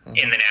Theater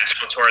in the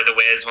national tour of The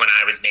Wiz when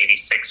I was maybe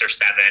 6 or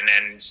 7,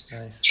 and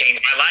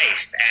changed my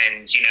life.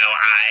 And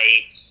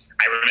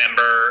I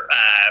remember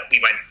we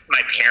went.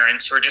 My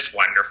parents were just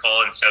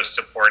wonderful and so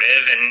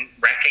supportive, and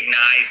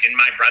recognized in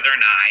my brother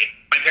and I.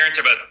 My parents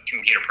are both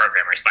computer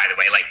programmers, by the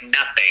way. Like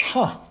nothing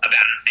about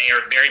it. They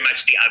are very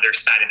much the other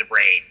side of the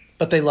brain.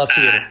 But they love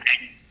theater.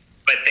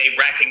 But they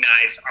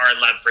recognized our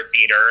love for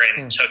theater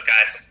and took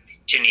us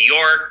to New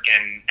York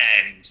and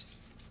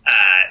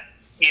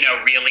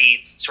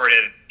really sort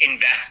of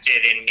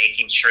invested in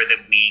making sure that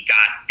we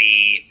got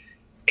the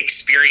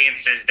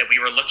experiences that we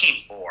were looking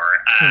for.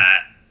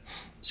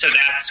 So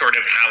that's sort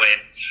of how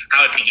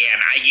it began.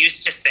 I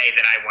used to say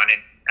that I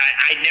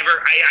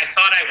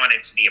thought I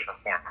wanted to be a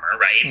performer,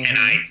 right? And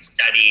I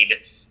studied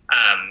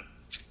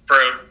for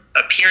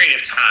a period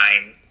of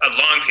time, a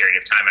long period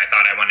of time. I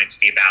thought I wanted to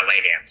be a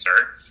ballet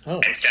dancer.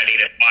 And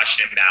studied at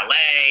Washington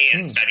Ballet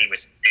and studied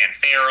with Dan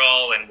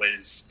Farrell, and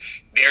was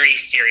very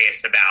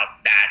serious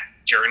about that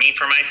journey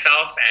for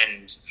myself.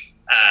 And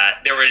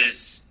there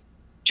was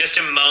just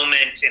a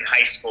moment in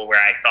high school where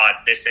I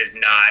thought, this is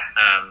not,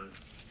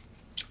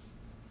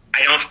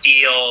 I don't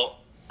feel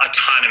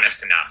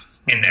autonomous enough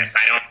in this.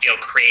 I don't feel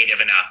creative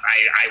enough.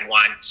 I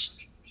want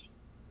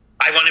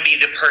to be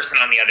the person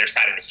on the other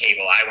side of the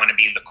table. I want to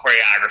be the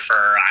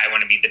choreographer. I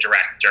want to be the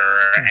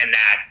director. And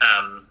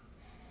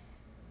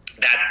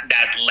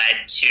that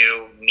led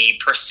to me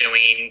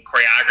pursuing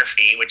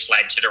choreography, which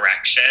led to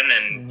direction.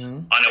 And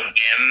on a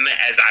whim,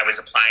 as I was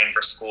applying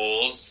for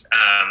schools,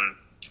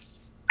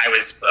 I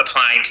was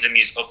applying to the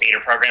musical theater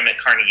program at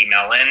Carnegie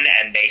Mellon,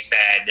 and they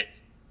said,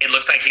 "It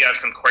looks like you have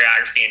some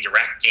choreography and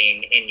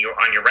directing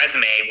on your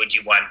resume. Would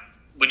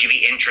you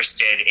be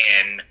interested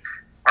in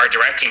our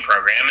directing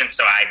program?" And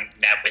so I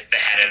met with the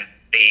head of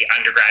the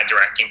undergrad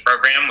directing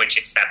program, which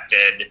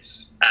accepted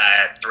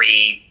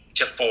 3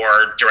 to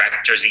 4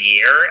 directors a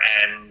year,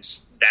 and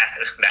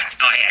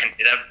that's how I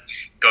ended up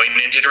going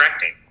into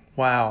directing.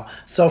 Wow.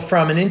 So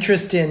from an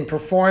interest in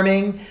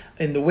performing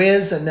in The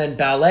Wiz, and then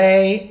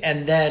ballet,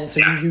 and then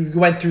you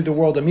went through the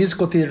world of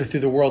musical theater, through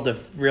the world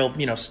of real,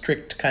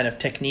 strict kind of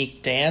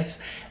technique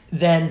dance,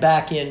 then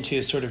back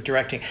into sort of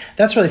directing.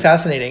 That's really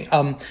fascinating.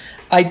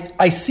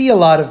 I see a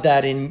lot of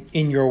that in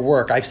your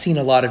work. I've seen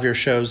a lot of your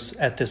shows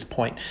at this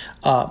point,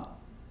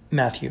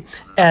 Matthew.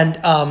 And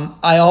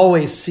I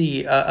always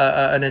see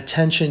an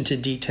attention to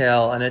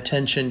detail, an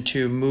attention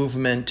to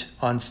movement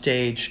on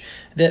stage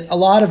that a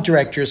lot of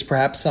directors,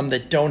 perhaps some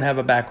that don't have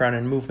a background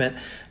in movement,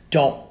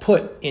 don't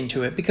put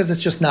into it because it's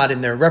just not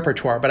in their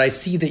repertoire. But I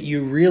see that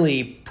you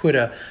really put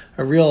a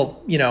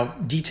real,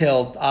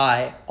 detailed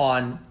eye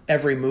on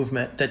every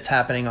movement that's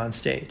happening on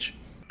stage.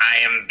 I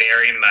am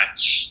very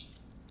much,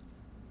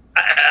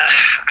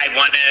 I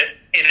want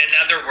to, in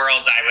another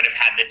world, I would have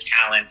had the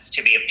talents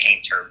to be a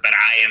painter, but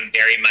I am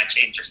very much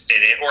interested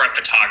in, or a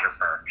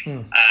photographer.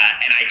 And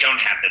I don't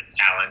have the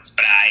talents,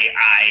 but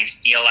I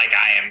feel like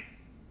I am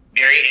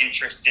very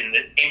interested in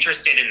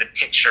the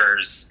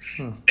pictures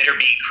that are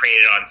being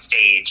created on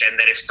stage, and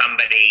that if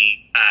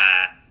somebody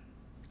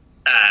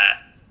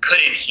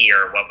couldn't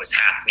hear what was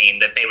happening,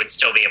 that they would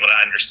still be able to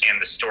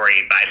understand the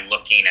story by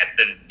looking at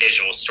the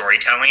visual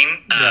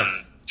storytelling.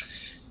 Yes.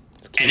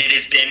 And it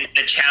has been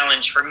a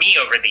challenge for me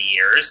over the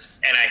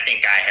years, and I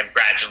think I have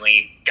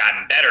gradually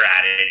gotten better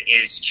at it,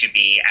 is to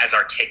be as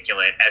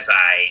articulate as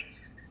I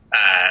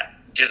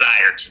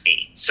desire to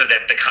be, so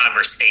that the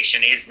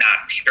conversation is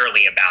not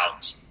purely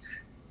about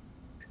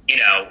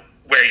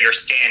where you're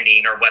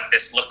standing or what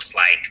this looks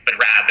like, but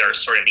rather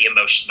sort of the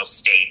emotional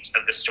state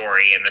of the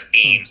story and the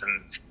themes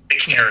and the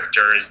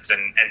characters.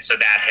 And so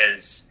that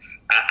has,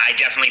 I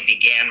definitely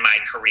began my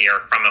career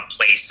from a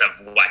place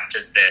of what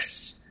does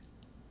this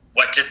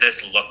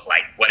look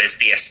like? What is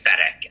the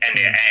aesthetic?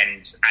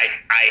 And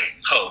I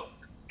hope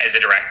as a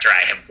director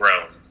I have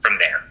grown from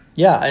there.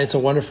 Yeah, and it's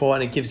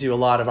and it gives you a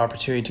lot of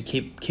opportunity to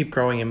keep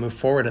growing and move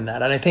forward in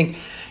that. And I think,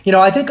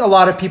 I think a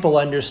lot of people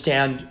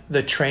understand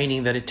the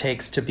training that it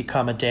takes to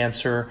become a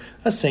dancer,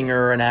 a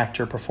singer, an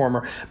actor,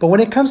 performer. But when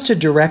it comes to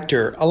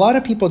director, a lot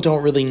of people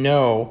don't really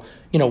know,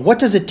 what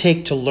does it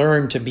take to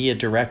learn to be a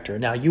director?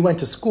 Now, you went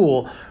to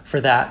school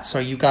for that, so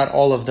you got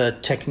all of the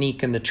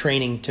technique and the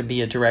training to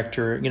be a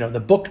director, the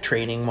book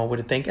training, one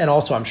would think, and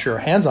also, I'm sure,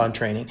 hands-on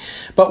training.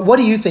 But what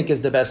do you think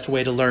is the best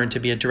way to learn to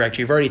be a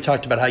director? You've already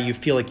talked about how you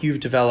feel like you've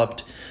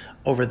developed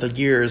over the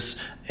years,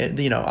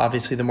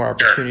 obviously the more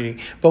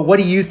opportunity. But what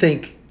do you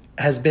think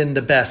has been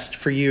the best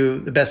for you,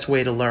 the best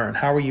way to learn?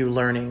 How are you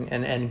learning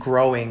and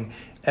growing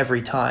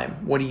every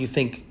time? What do you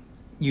think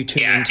you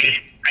tune into?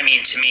 To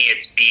me,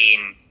 it's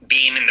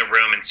being in the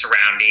room and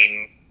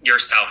surrounding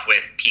yourself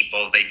with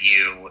people that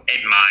you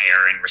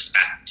admire and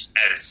respect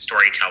as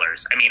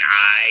storytellers.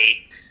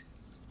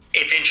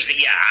 It's interesting.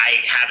 Yeah,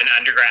 I have an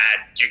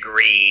undergrad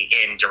degree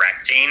in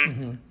directing.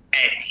 Mm-hmm.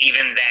 And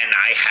even then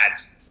I had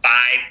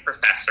 5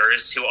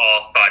 professors who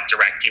all thought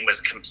directing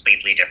was a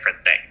completely different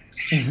thing.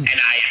 Mm-hmm. And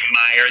I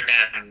admire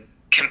them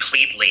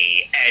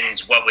completely. And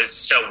what was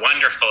so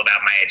wonderful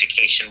about my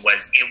education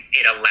was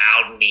it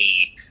allowed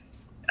me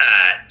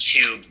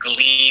to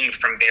glean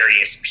from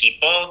various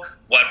people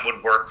what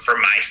would work for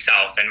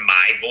myself and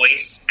my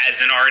voice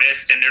as an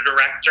artist and a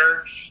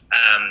director.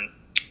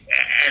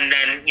 And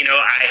then,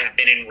 I have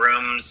been in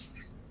rooms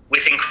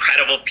with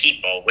incredible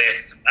people,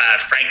 with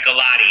Frank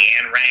Galati,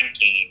 Anne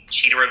Rankin,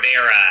 Chita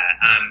Rivera,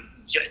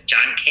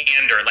 John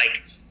Kander.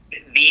 Like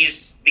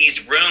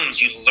these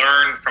rooms, you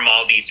learn from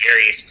all these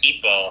various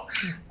people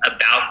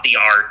about the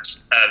art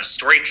of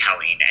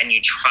storytelling, and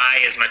you try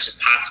as much as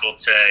possible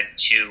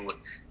to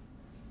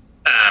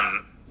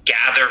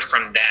gather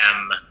from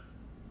them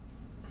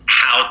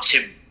how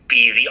to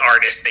be the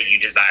artist that you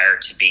desire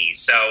to be.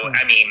 So,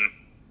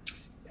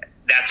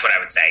 that's what I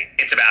would say.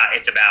 It's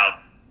about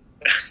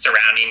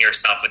surrounding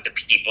yourself with the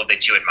people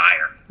that you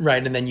admire.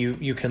 Right, and then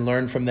you can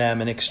learn from them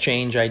and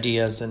exchange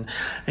ideas and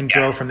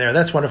grow from there.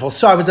 That's wonderful.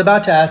 So I was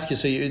about to ask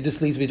you,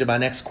 this leads me to my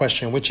next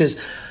question, which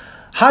is,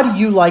 how do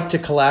you like to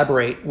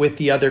collaborate with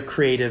the other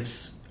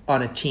creatives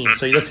on a team?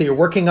 So let's say you're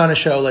working on a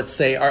show. Let's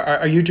say,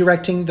 are you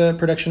directing the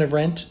production of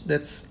Rent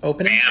that's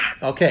opening?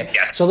 I am. Okay.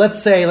 Yes. So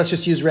let's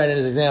just use Rent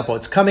as an example.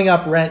 It's coming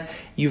up, Rent.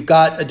 You've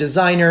got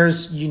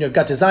designers. You've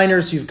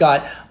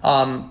got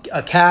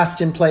a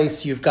cast in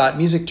place. You've got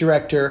music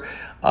director,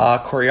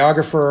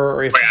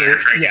 choreographer.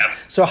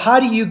 So how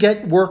do you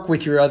work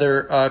with your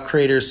other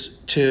creators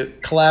to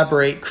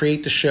collaborate,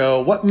 create the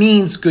show? What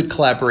means good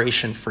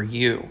collaboration for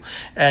you,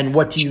 and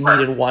what do you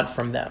need and want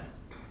from them?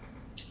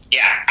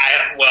 Yeah,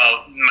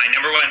 my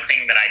number one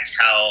thing that I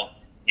tell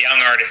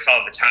young artists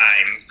all the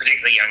time,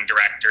 particularly young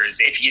directors,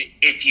 if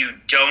you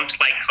don't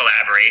like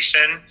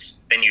collaboration,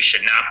 then you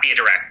should not be a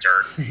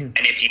director. Mm-hmm.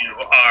 And if you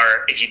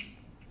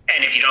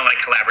don't like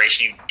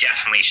collaboration, you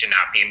definitely should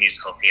not be a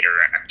musical theater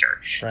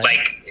director. Right.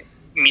 Like,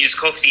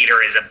 musical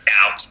theater is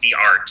about the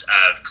art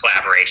of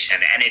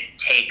collaboration, and it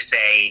takes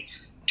a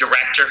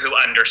director who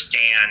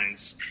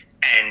understands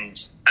and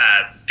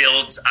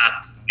builds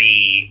up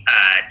the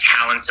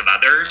talents of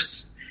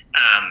others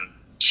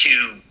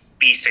to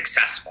be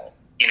successful,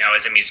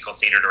 as a musical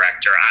theater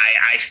director.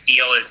 I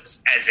feel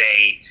as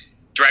a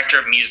director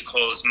of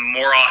musicals,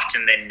 more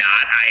often than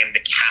not, I am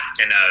the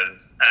captain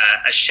of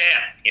a ship,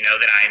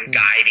 that I am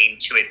guiding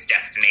to its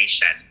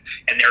destination.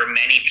 And there are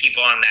many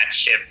people on that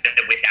ship that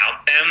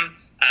without them,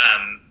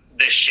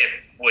 the ship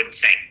would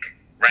sink,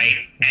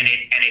 right? And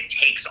it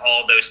takes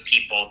all those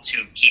people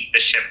to keep the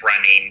ship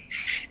running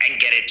and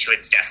get it to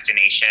its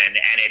destination.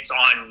 And it's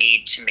on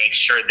me to make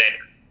sure that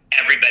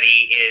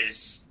everybody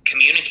is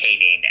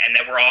communicating and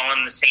that we're all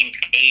on the same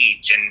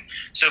page. And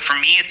so for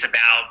me, it's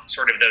about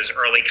sort of those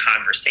early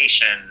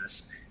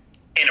conversations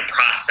in a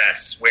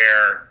process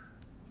where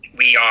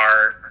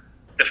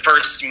the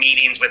first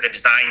meetings with the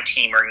design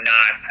team are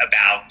not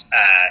about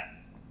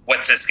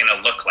what's this going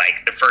to look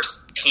like. The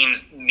first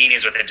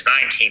meetings with the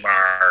design team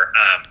are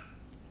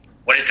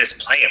what is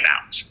this play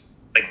about?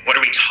 Like, what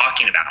are we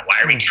talking about?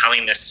 Why are we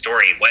telling this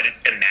story? What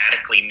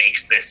thematically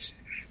makes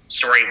this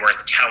story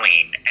worth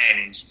telling?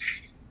 And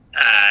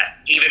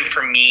even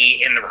for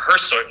me in the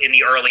rehearsal, in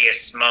the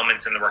earliest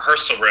moments in the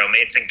rehearsal room,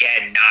 it's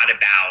again not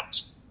about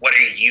what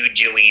are you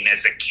doing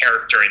as a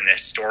character in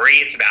this story.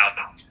 It's about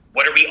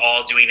what are we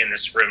all doing in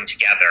this room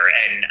together.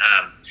 And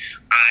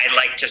I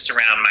like to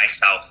surround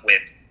myself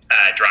with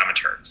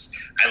dramaturgs.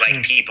 I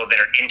like people that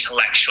are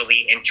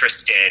intellectually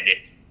interested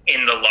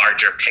in the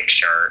larger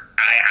picture.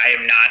 I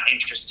am not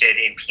interested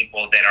in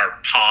people that are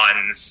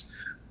pawns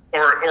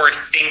or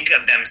think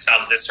of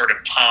themselves as sort of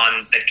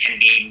pawns that can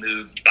be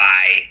moved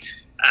by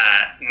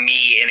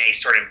me in a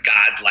sort of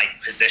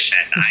godlike position.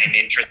 I'm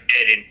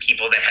interested in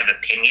people that have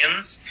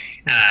opinions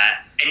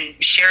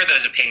and share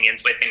those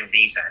opinions within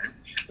reason,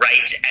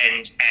 right?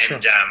 And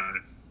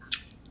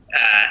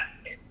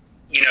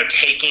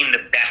taking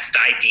the best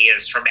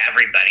ideas from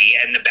everybody,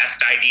 and the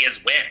best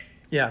ideas win.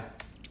 Yeah,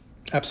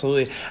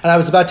 absolutely. And I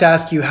was about to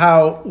ask you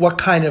what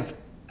kind of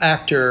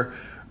actor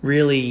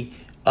really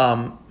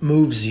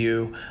moves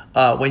you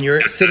when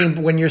you're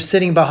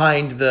sitting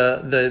behind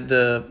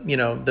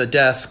the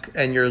desk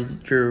and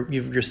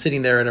you're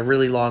sitting there at a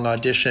really long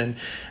audition,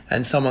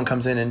 and someone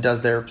comes in and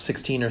does their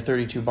 16 or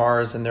 32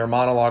 bars and their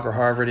monologue or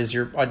however it is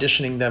you're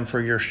auditioning them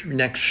for your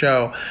next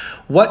show.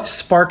 What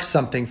sparks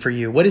something for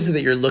you? What is it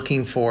that you're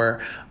looking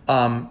for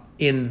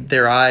in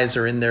their eyes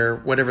or in their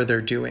whatever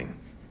they're doing?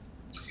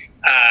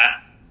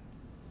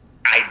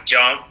 I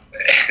don't.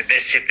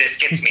 This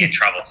gets me in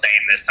trouble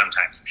saying this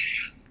sometimes.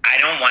 I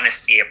don't want to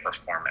see a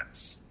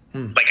performance.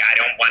 Like, I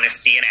don't want to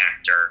see an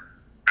actor.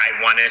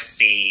 I want to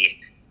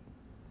see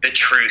the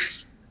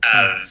truth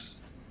of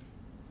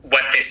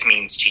what this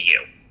means to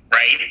you,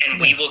 right? And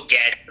we will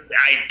get,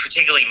 I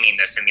particularly mean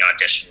this in the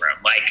audition room,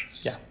 like,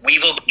 we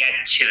will get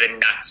to the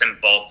nuts and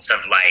bolts of,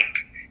 like,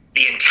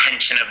 the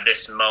intention of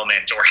this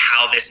moment or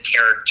how this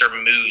character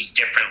moves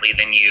differently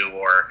than you.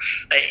 Or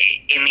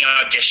in the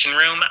audition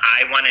room,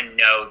 I want to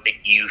know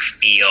that you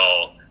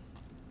feel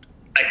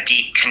a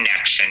deep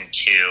connection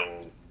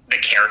to the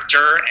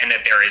character and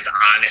that there is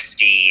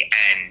honesty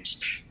and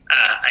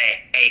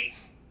a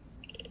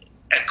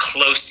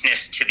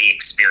closeness to the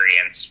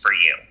experience for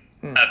you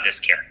of this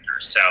character.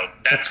 So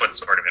that's what's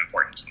sort of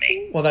important to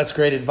me. Well, that's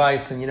great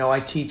advice. And, I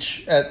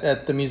teach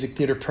at the music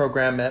theater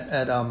program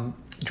at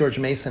George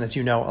Mason, as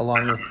you know,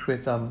 along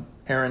with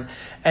Aaron.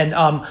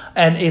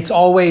 And it's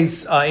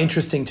always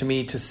interesting to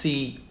me to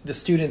see the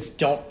students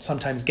don't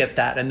sometimes get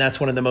that. And that's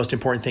one of the most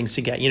important things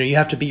to get. You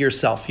have to be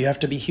yourself. You have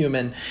to be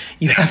human.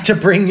 You have to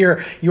bring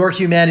your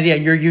humanity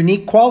and your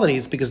unique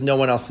qualities because no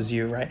one else is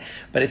you, right?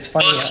 But it's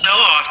funny. Well, so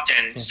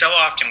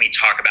often we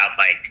talk about,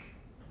 like,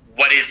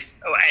 what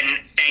is,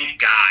 and thank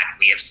God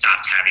we have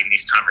stopped having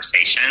these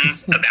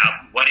conversations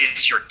about what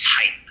is your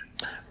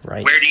type.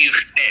 Right. Where do you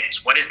fit?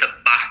 What is the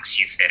box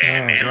you fit in?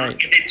 And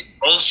it's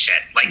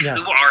bullshit. Like,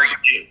 who are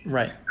you?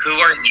 Right. Who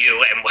are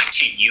you and what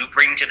do you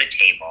bring to the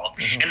table?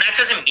 And that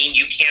doesn't mean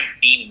you can't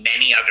be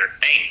many other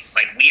things.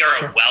 Like, we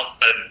are a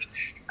wealth of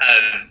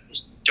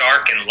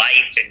dark and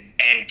light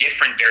and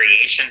different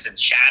variations and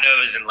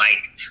shadows. And,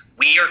 like,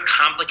 we are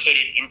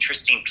complicated,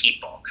 interesting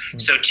people.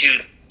 So to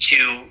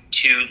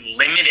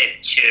limit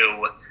it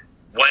to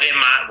what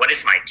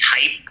is my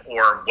type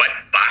or what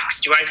box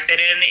do I fit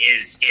in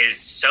is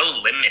so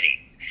limiting.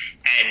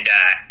 And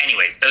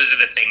anyways, those are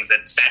the things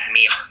that set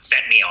me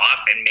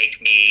off and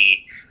make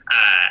me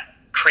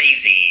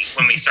crazy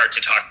when we start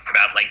to talk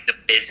about, like, the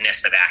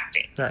business of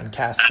acting. Right, and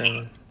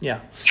casting.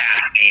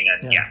 Casting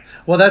and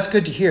Well, that's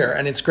good to hear,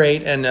 and it's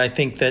great. And I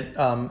think that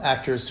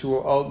actors who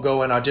will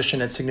go and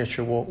audition at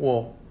Signature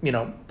will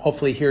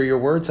hopefully hear your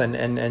words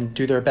and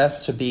do their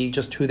best to be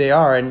just who they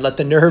are and let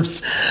the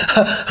nerves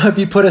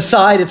be put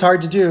aside. It's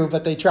hard to do,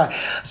 but they try.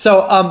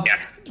 So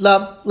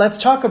let's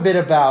talk a bit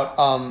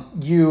about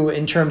you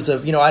in terms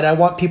of, and I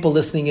want people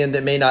listening in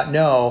that may not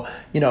know,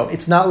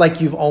 it's not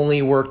like you've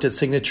only worked at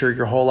Signature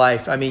your whole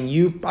life. I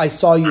mean, I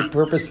saw you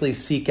purposely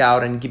seek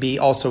out and be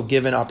also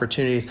given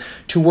opportunities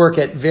to work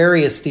at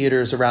various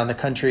theaters around the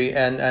country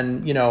and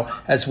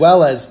as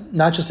well as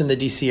not just in the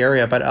DC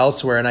area, but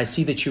elsewhere. And I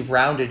see that you've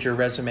rounded your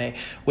resume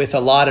with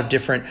a lot of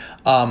different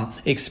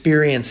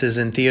experiences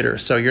in theater.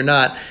 So you're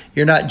not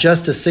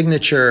just a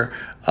Signature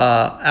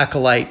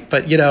acolyte,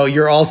 but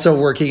you're also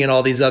working in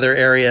all these other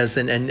areas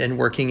and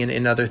working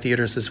in other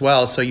theaters as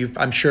well. So you've,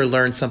 I'm sure,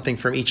 learned something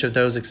from each of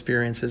those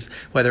experiences,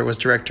 whether it was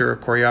director or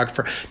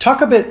choreographer.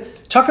 Talk a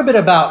bit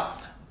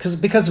about,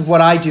 because of what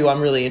I do,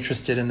 I'm really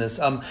interested in this.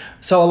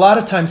 So a lot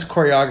of times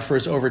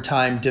choreographers over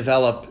time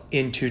develop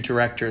into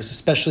directors,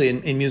 especially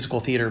in musical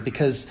theater,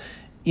 because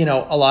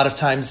a lot of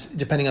times,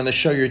 depending on the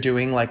show you're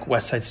doing, like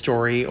West Side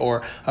Story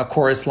or a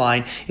Chorus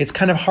Line, it's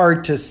kind of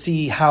hard to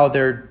see how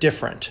they're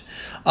different.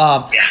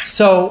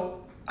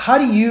 So how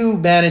do you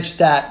manage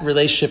that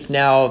relationship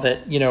now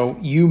that,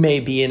 you may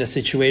be in a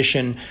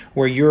situation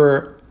where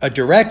you're a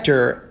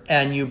director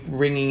and you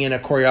bringing in a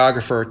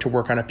choreographer to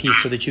work on a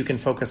piece so that you can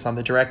focus on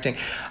the directing?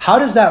 How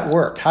does that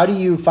work? How do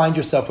you find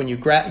yourself when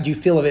do you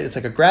feel of it as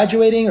like a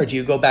graduating, or do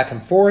you go back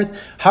and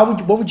forth?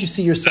 What would you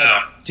see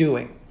yourself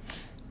doing?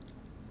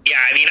 Yeah,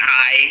 I mean,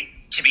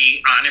 to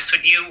be honest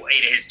with you,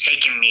 it has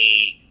taken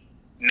me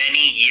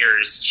many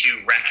years to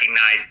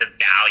recognize the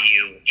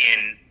value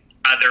in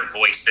other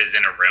voices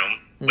in a room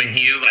with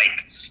you.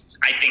 Like,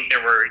 I think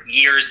there were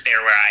years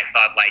there where I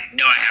thought, like,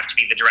 no, I have to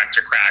be the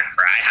director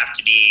choreographer. I have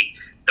to be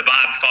the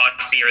Bob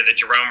Fosse or the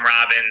Jerome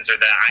Robbins or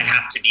I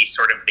have to be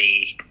sort of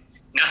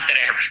not that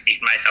I ever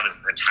viewed myself as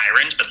a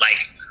tyrant, but,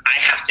 like, I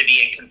have to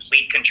be in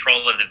complete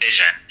control of the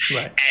vision.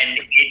 Right. And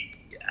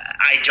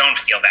I don't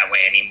feel that way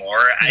anymore.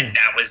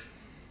 That was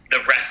the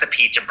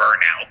recipe to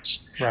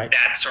burnout. Right.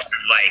 That's sort of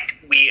like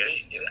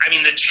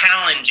the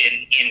challenge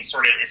in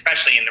sort of,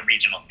 especially in the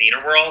regional theater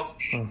world,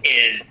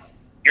 is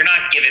you're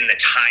not given the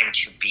time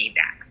to be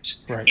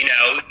that. Right.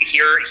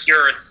 Here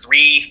are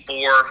 3,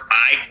 4,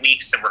 5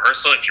 weeks of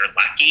rehearsal if you're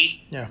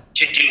lucky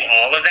to do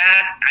all of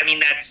that. I mean,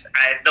 that's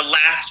the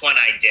last one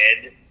I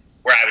did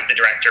where I was the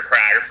director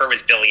choreographer,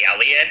 was Billy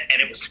Elliot,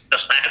 and it was the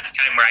last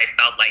time where I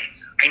felt like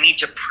I need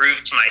to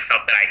prove to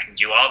myself that I can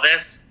do all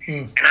this,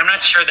 and I'm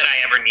not sure that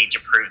I ever need to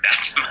prove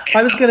that to myself.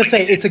 I was going to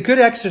say, it's a good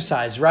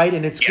exercise, right?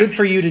 And it's good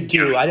for you to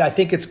do. I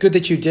think it's good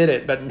that you did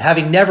it, but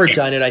having never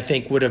done it, I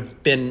think would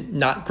have been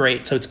not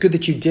great. So it's good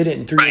that you did it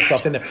and threw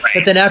yourself in there.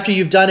 But then after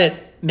you've done it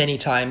many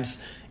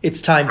times,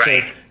 it's time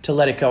to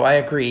let it go. I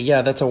agree.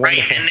 Yeah, that's a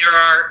wonderful. Right, and there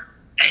are,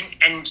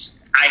 and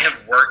I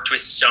have worked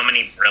with so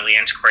many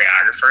brilliant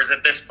choreographers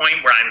at this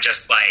point where I'm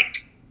just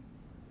like,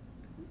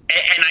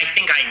 and I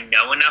think I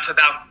know enough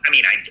about, I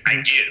mean,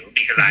 I do,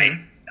 because I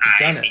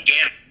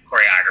began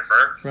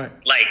choreographer,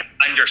 like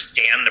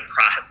understand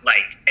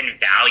and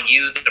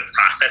value the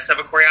process of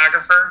a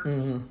choreographer,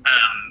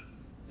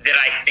 that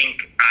I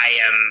think I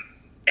am,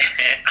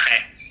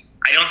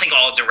 I don't think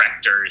all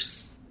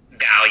directors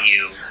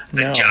value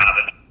the job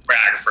of a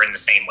choreographer in the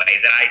same way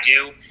that I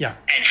do. Yeah.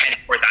 And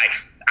henceforth,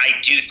 I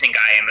do think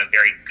I am a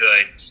very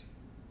good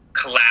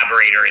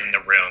collaborator in the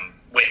room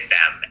with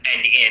them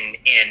and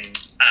in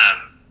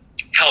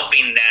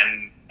helping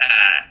them,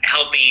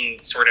 helping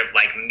sort of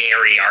like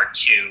marry our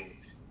two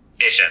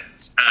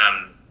visions.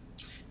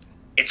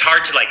 It's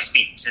hard to like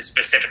speak to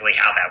specifically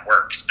how that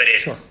works, but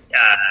it's,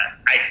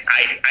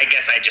 I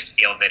guess I just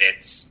feel that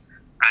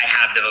I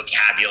have the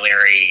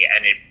vocabulary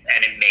and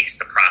it makes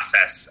the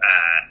process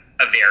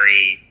a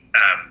very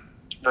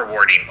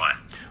rewarding one.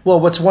 Well,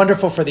 what's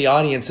wonderful for the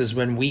audience is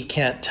when we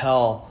can't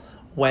tell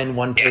when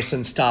one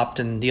person stopped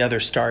and the other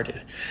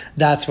started.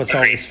 That's what's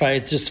always fun.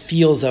 It just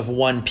feels of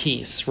one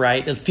piece,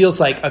 right? It feels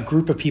like a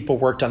group of people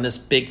worked on this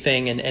big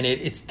thing and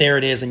it's there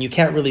it is, and you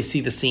can't really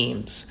see the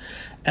seams.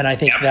 And I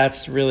think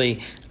that's really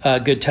a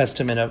good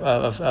testament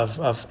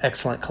of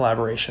excellent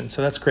collaboration.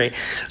 So that's great.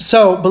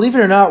 So believe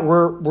it or not,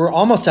 we're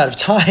almost out of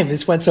time.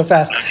 This went so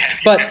fast.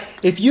 But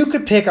if you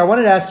could pick, I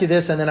wanted to ask you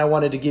this, and then I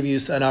wanted to give you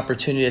an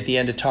opportunity at the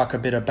end to talk a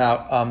bit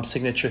about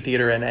Signature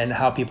Theater and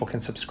how people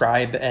can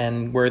subscribe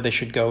and where they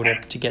should go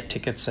to get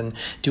tickets and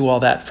do all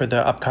that for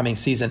the upcoming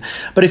season.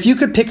 But if you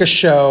could pick a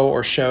show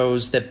or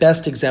shows that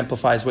best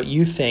exemplifies what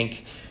you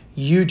think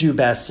you do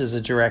best as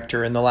a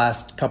director in the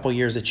last couple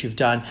years that you've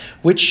done,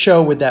 which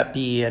show would that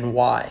be and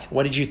why?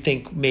 What did you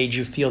think made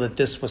you feel that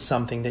this was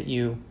something that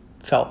you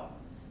felt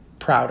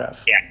proud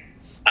of? Yeah.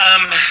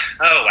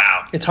 Oh,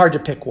 wow. It's hard to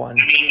pick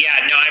one. I mean,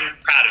 yeah, no, I'm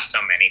proud of so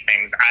many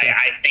things.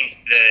 I think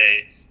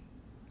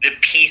the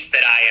piece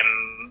that I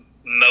am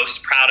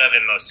most proud of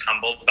and most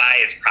humbled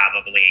by is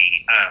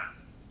probably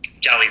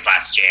Jelly's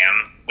Last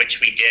Jam,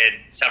 which we did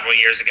several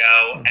years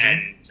ago.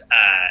 And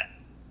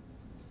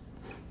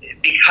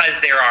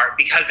because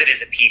it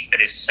is a piece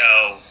that is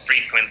so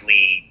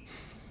frequently,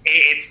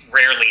 it's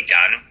rarely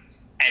done,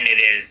 and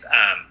it is,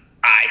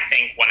 I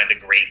think, one of the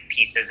great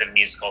pieces of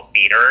musical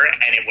theater,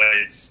 and it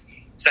was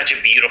such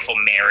a beautiful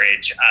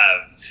marriage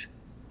of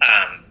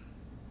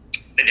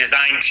the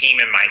design team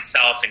and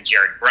myself and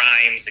Jared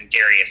Grimes and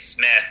Darius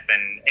Smith,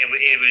 and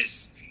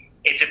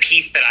it's a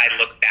piece that I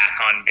look back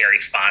on very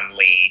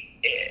fondly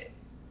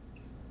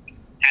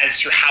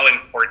as to how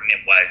important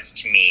it was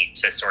to me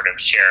to sort of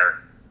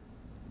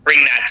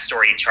bring that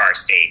story to our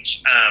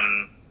stage.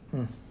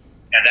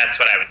 Yeah, that's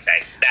what I would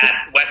say.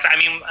 West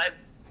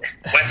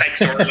Side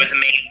Story was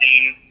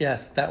amazing.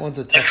 Yes, that one's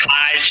a tough one.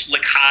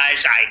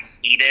 Lacage, I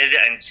hated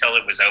until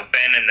it was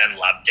open and then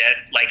loved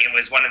it. Like, it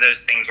was one of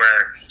those things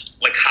where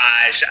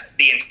Lacage,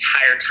 the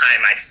entire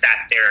time I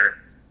sat there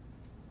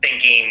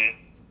thinking,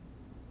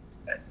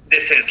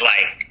 this is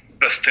like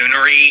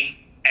buffoonery,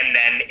 and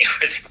then it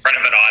was in front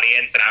of an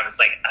audience and I was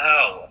like,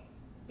 oh,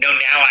 no,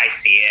 now I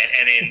see it.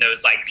 And in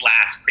those like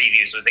last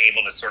previews was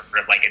able to sort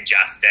of like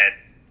adjust it.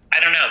 I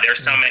don't know. There were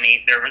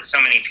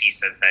so many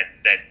pieces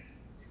that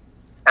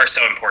are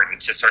so important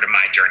to sort of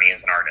my journey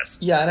as an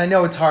artist. Yeah, and I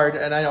know it's hard,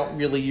 and I don't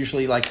really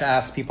usually like to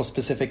ask people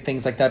specific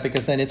things like that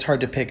because then it's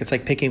hard to pick. It's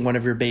like picking one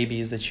of your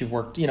babies that you've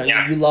worked, you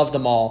love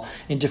them all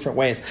in different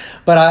ways.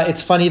 But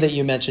it's funny that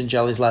you mentioned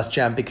Jelly's Last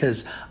Jam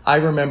because I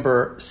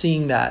remember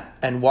seeing that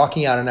and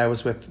walking out, and I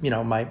was with,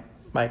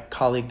 my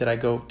colleague that I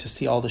go to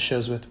see all the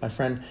shows with, my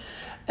friend,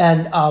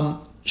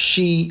 and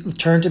she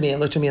turned to me and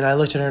looked at me, and I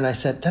looked at her and I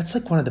said, that's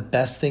like one of the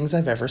best things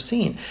I've ever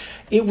seen.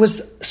 It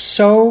was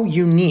so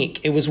unique.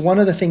 It was one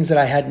of the things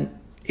that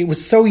it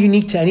was so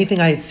unique to anything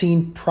I had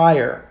seen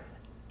prior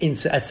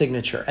at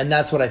Signature. And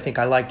that's what I think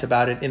I liked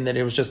about it, in that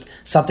it was just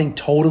something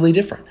totally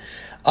different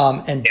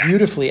and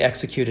beautifully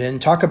executed.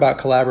 And talk about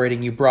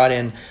collaborating. You brought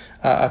in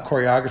a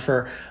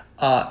choreographer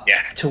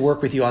to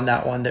work with you on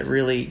that one that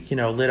really,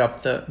 lit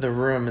up the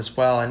room as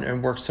well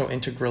and worked so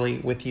integrally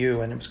with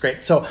you. And it was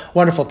great. So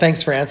wonderful.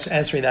 Thanks for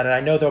answering that. And I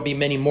know there'll be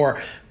many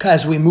more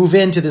as we move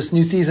into this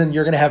new season.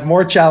 You're going to have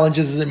more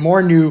challenges and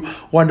more new,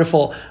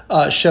 wonderful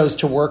shows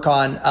to work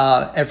on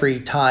every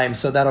time.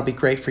 So that'll be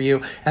great for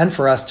you and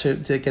for us to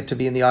get to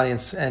be in the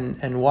audience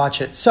and watch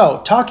it.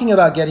 So talking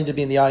about getting to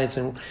be in the audience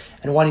and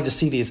wanting to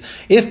see these,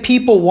 if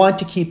people want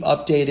to keep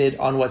updated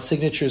on what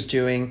Signature is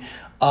doing,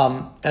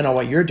 and on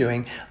what you're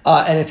doing.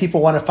 And if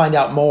people want to find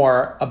out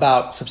more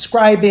about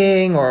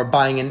subscribing or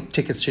buying in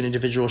tickets to an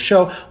individual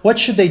show, what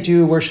should they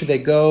do? Where should they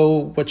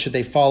go? What should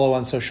they follow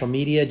on social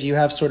media? Do you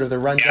have sort of the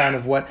rundown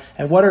of what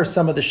are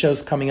some of the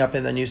shows coming up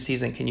in the new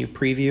season? Can you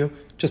preview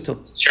just a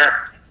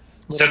Sure.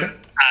 So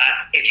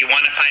if you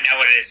want to find out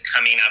what is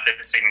coming up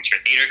at Signature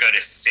Theater, go to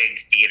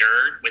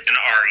sigtheater with an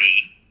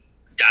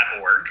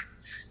RE.org.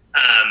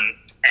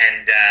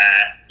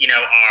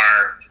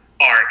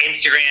 Our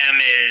Instagram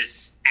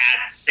is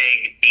at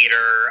Sig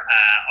Theater.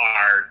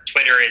 Our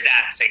Twitter is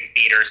at Sig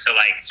Theater. So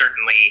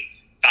certainly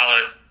follow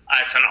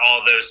us on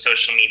all those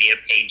social media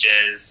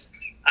pages.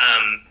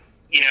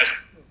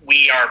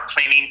 We are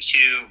planning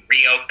to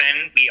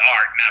reopen. We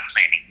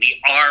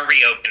are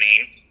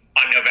reopening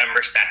on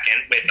November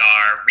 2nd with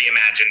our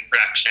reimagined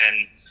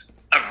production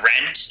of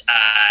Rent,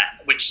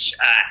 which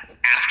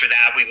after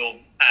that we will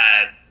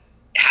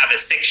have a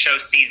 6-show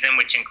season,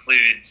 which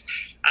includes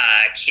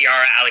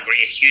Chiara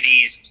Allegria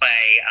Hudy's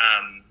play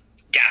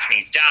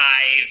Daphne's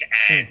Dive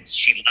and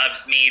She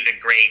Loves Me, the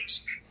great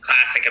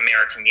classic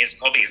American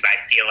musical, because I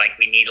feel like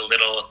we need a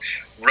little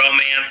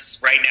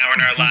romance right now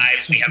in our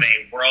lives. We have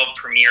a world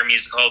premiere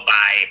musical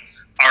by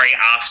Ari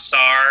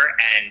Afsar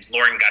and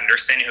Lauren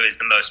Gunderson, who is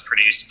the most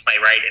produced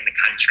playwright in the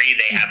country.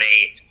 They have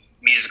a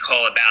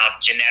musical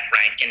about Jeanette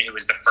Rankin, who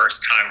was the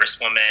first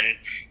congresswoman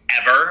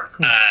ever,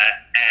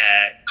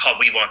 called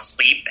We Won't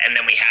Sleep. And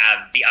then we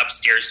have The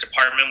Upstairs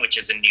Department, which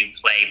is a new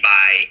play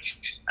by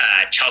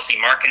Chelsea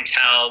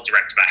Marcantel,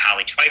 directed by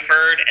Holly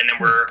Twyford. And then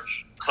we're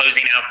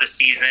closing out the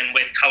season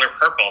with Color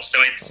Purple. So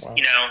it's,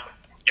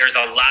 there's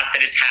a lot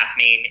that is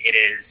happening. It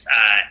is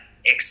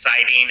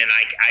exciting, and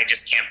I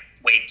just can't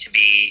wait to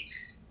be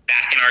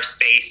back in our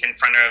space in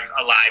front of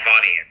a live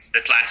audience.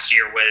 This last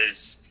year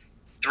was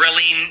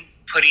thrilling,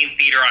 putting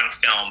theater on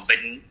film, but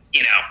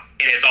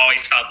it has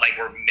always felt like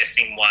we're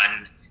missing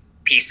one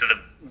piece of the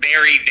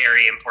very,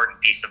 very important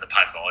piece of the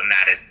puzzle, and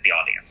that is the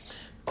audience.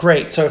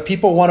 Great. So if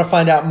people want to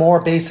find out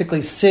more,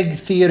 basically Sig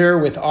Theater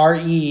with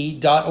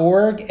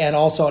RE.org, and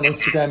also on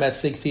Instagram at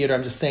Sig Theater.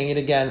 I'm just saying it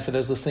again for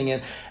those listening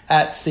in,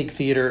 at Sig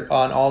Theater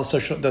on all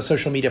the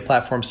social media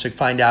platforms to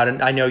find out.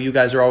 And I know you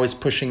guys are always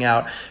pushing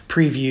out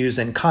previews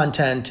and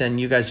content, and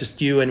you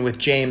and with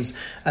James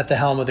at the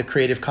helm of the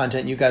creative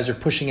content, you guys are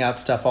pushing out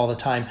stuff all the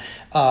time.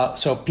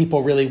 So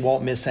people really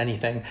won't miss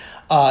anything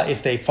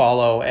if they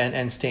follow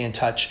and stay in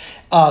touch.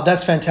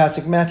 That's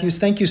fantastic. Matthews,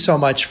 thank you so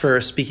much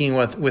for speaking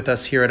with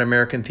us here at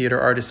American Theater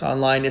Artists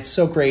Online. It's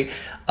so great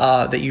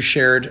that you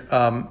shared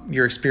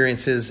your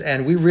experiences,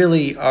 and we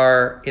really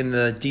are in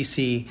the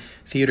DC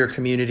theater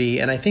community,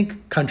 and I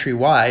think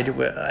countrywide,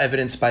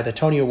 evidenced by the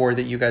Tony Award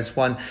that you guys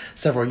won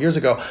several years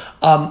ago.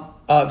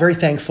 Very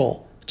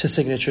thankful to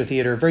Signature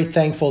Theater, very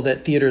thankful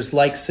that theaters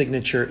like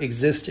Signature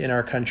exist in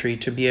our country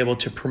to be able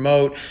to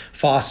promote,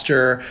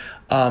 foster,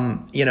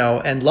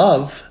 and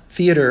love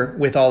theater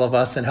with all of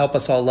us and help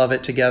us all love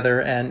it together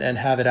and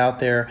have it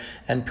out there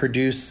and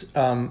produce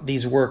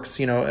these works.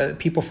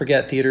 People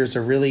forget theaters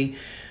are really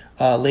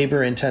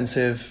labor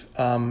intensive.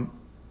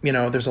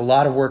 There's a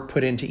lot of work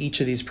put into each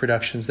of these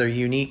productions. They're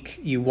unique.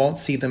 You won't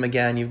see them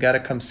again. You've got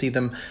to come see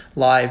them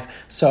live.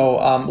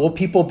 So will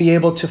people be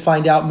able to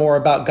find out more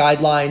about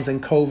guidelines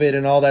and COVID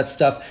and all that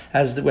stuff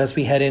as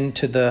we head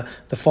into the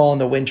fall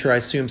and the winter? I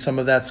assume some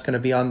of that's going to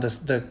be on the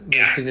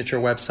Signature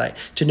website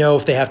to know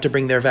if they have to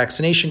bring their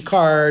vaccination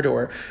card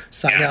or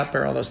sign up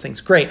or all those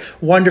things. Great.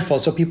 Wonderful.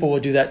 So people will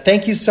do that.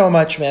 Thank you so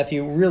much,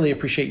 Matthew. Really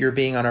appreciate your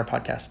being on our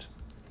podcast.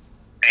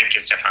 Thank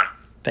you, Stefan.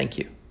 Thank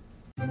you.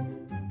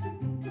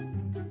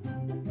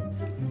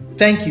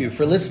 Thank you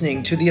for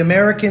listening to the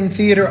American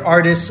Theater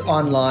Artists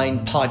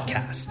Online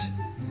podcast.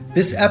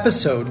 This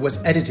episode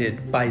was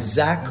edited by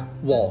Zach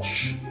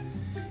Walsh.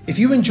 If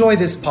you enjoy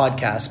this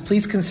podcast,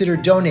 please consider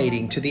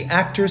donating to the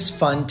Actors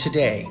Fund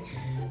today.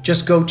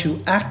 Just go to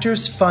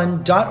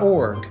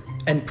actorsfund.org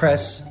and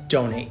press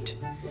donate.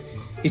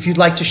 If you'd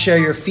like to share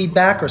your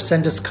feedback or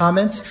send us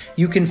comments,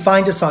 you can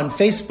find us on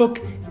Facebook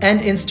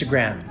and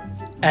Instagram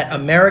at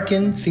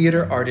American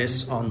Theater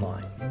Artists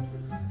Online.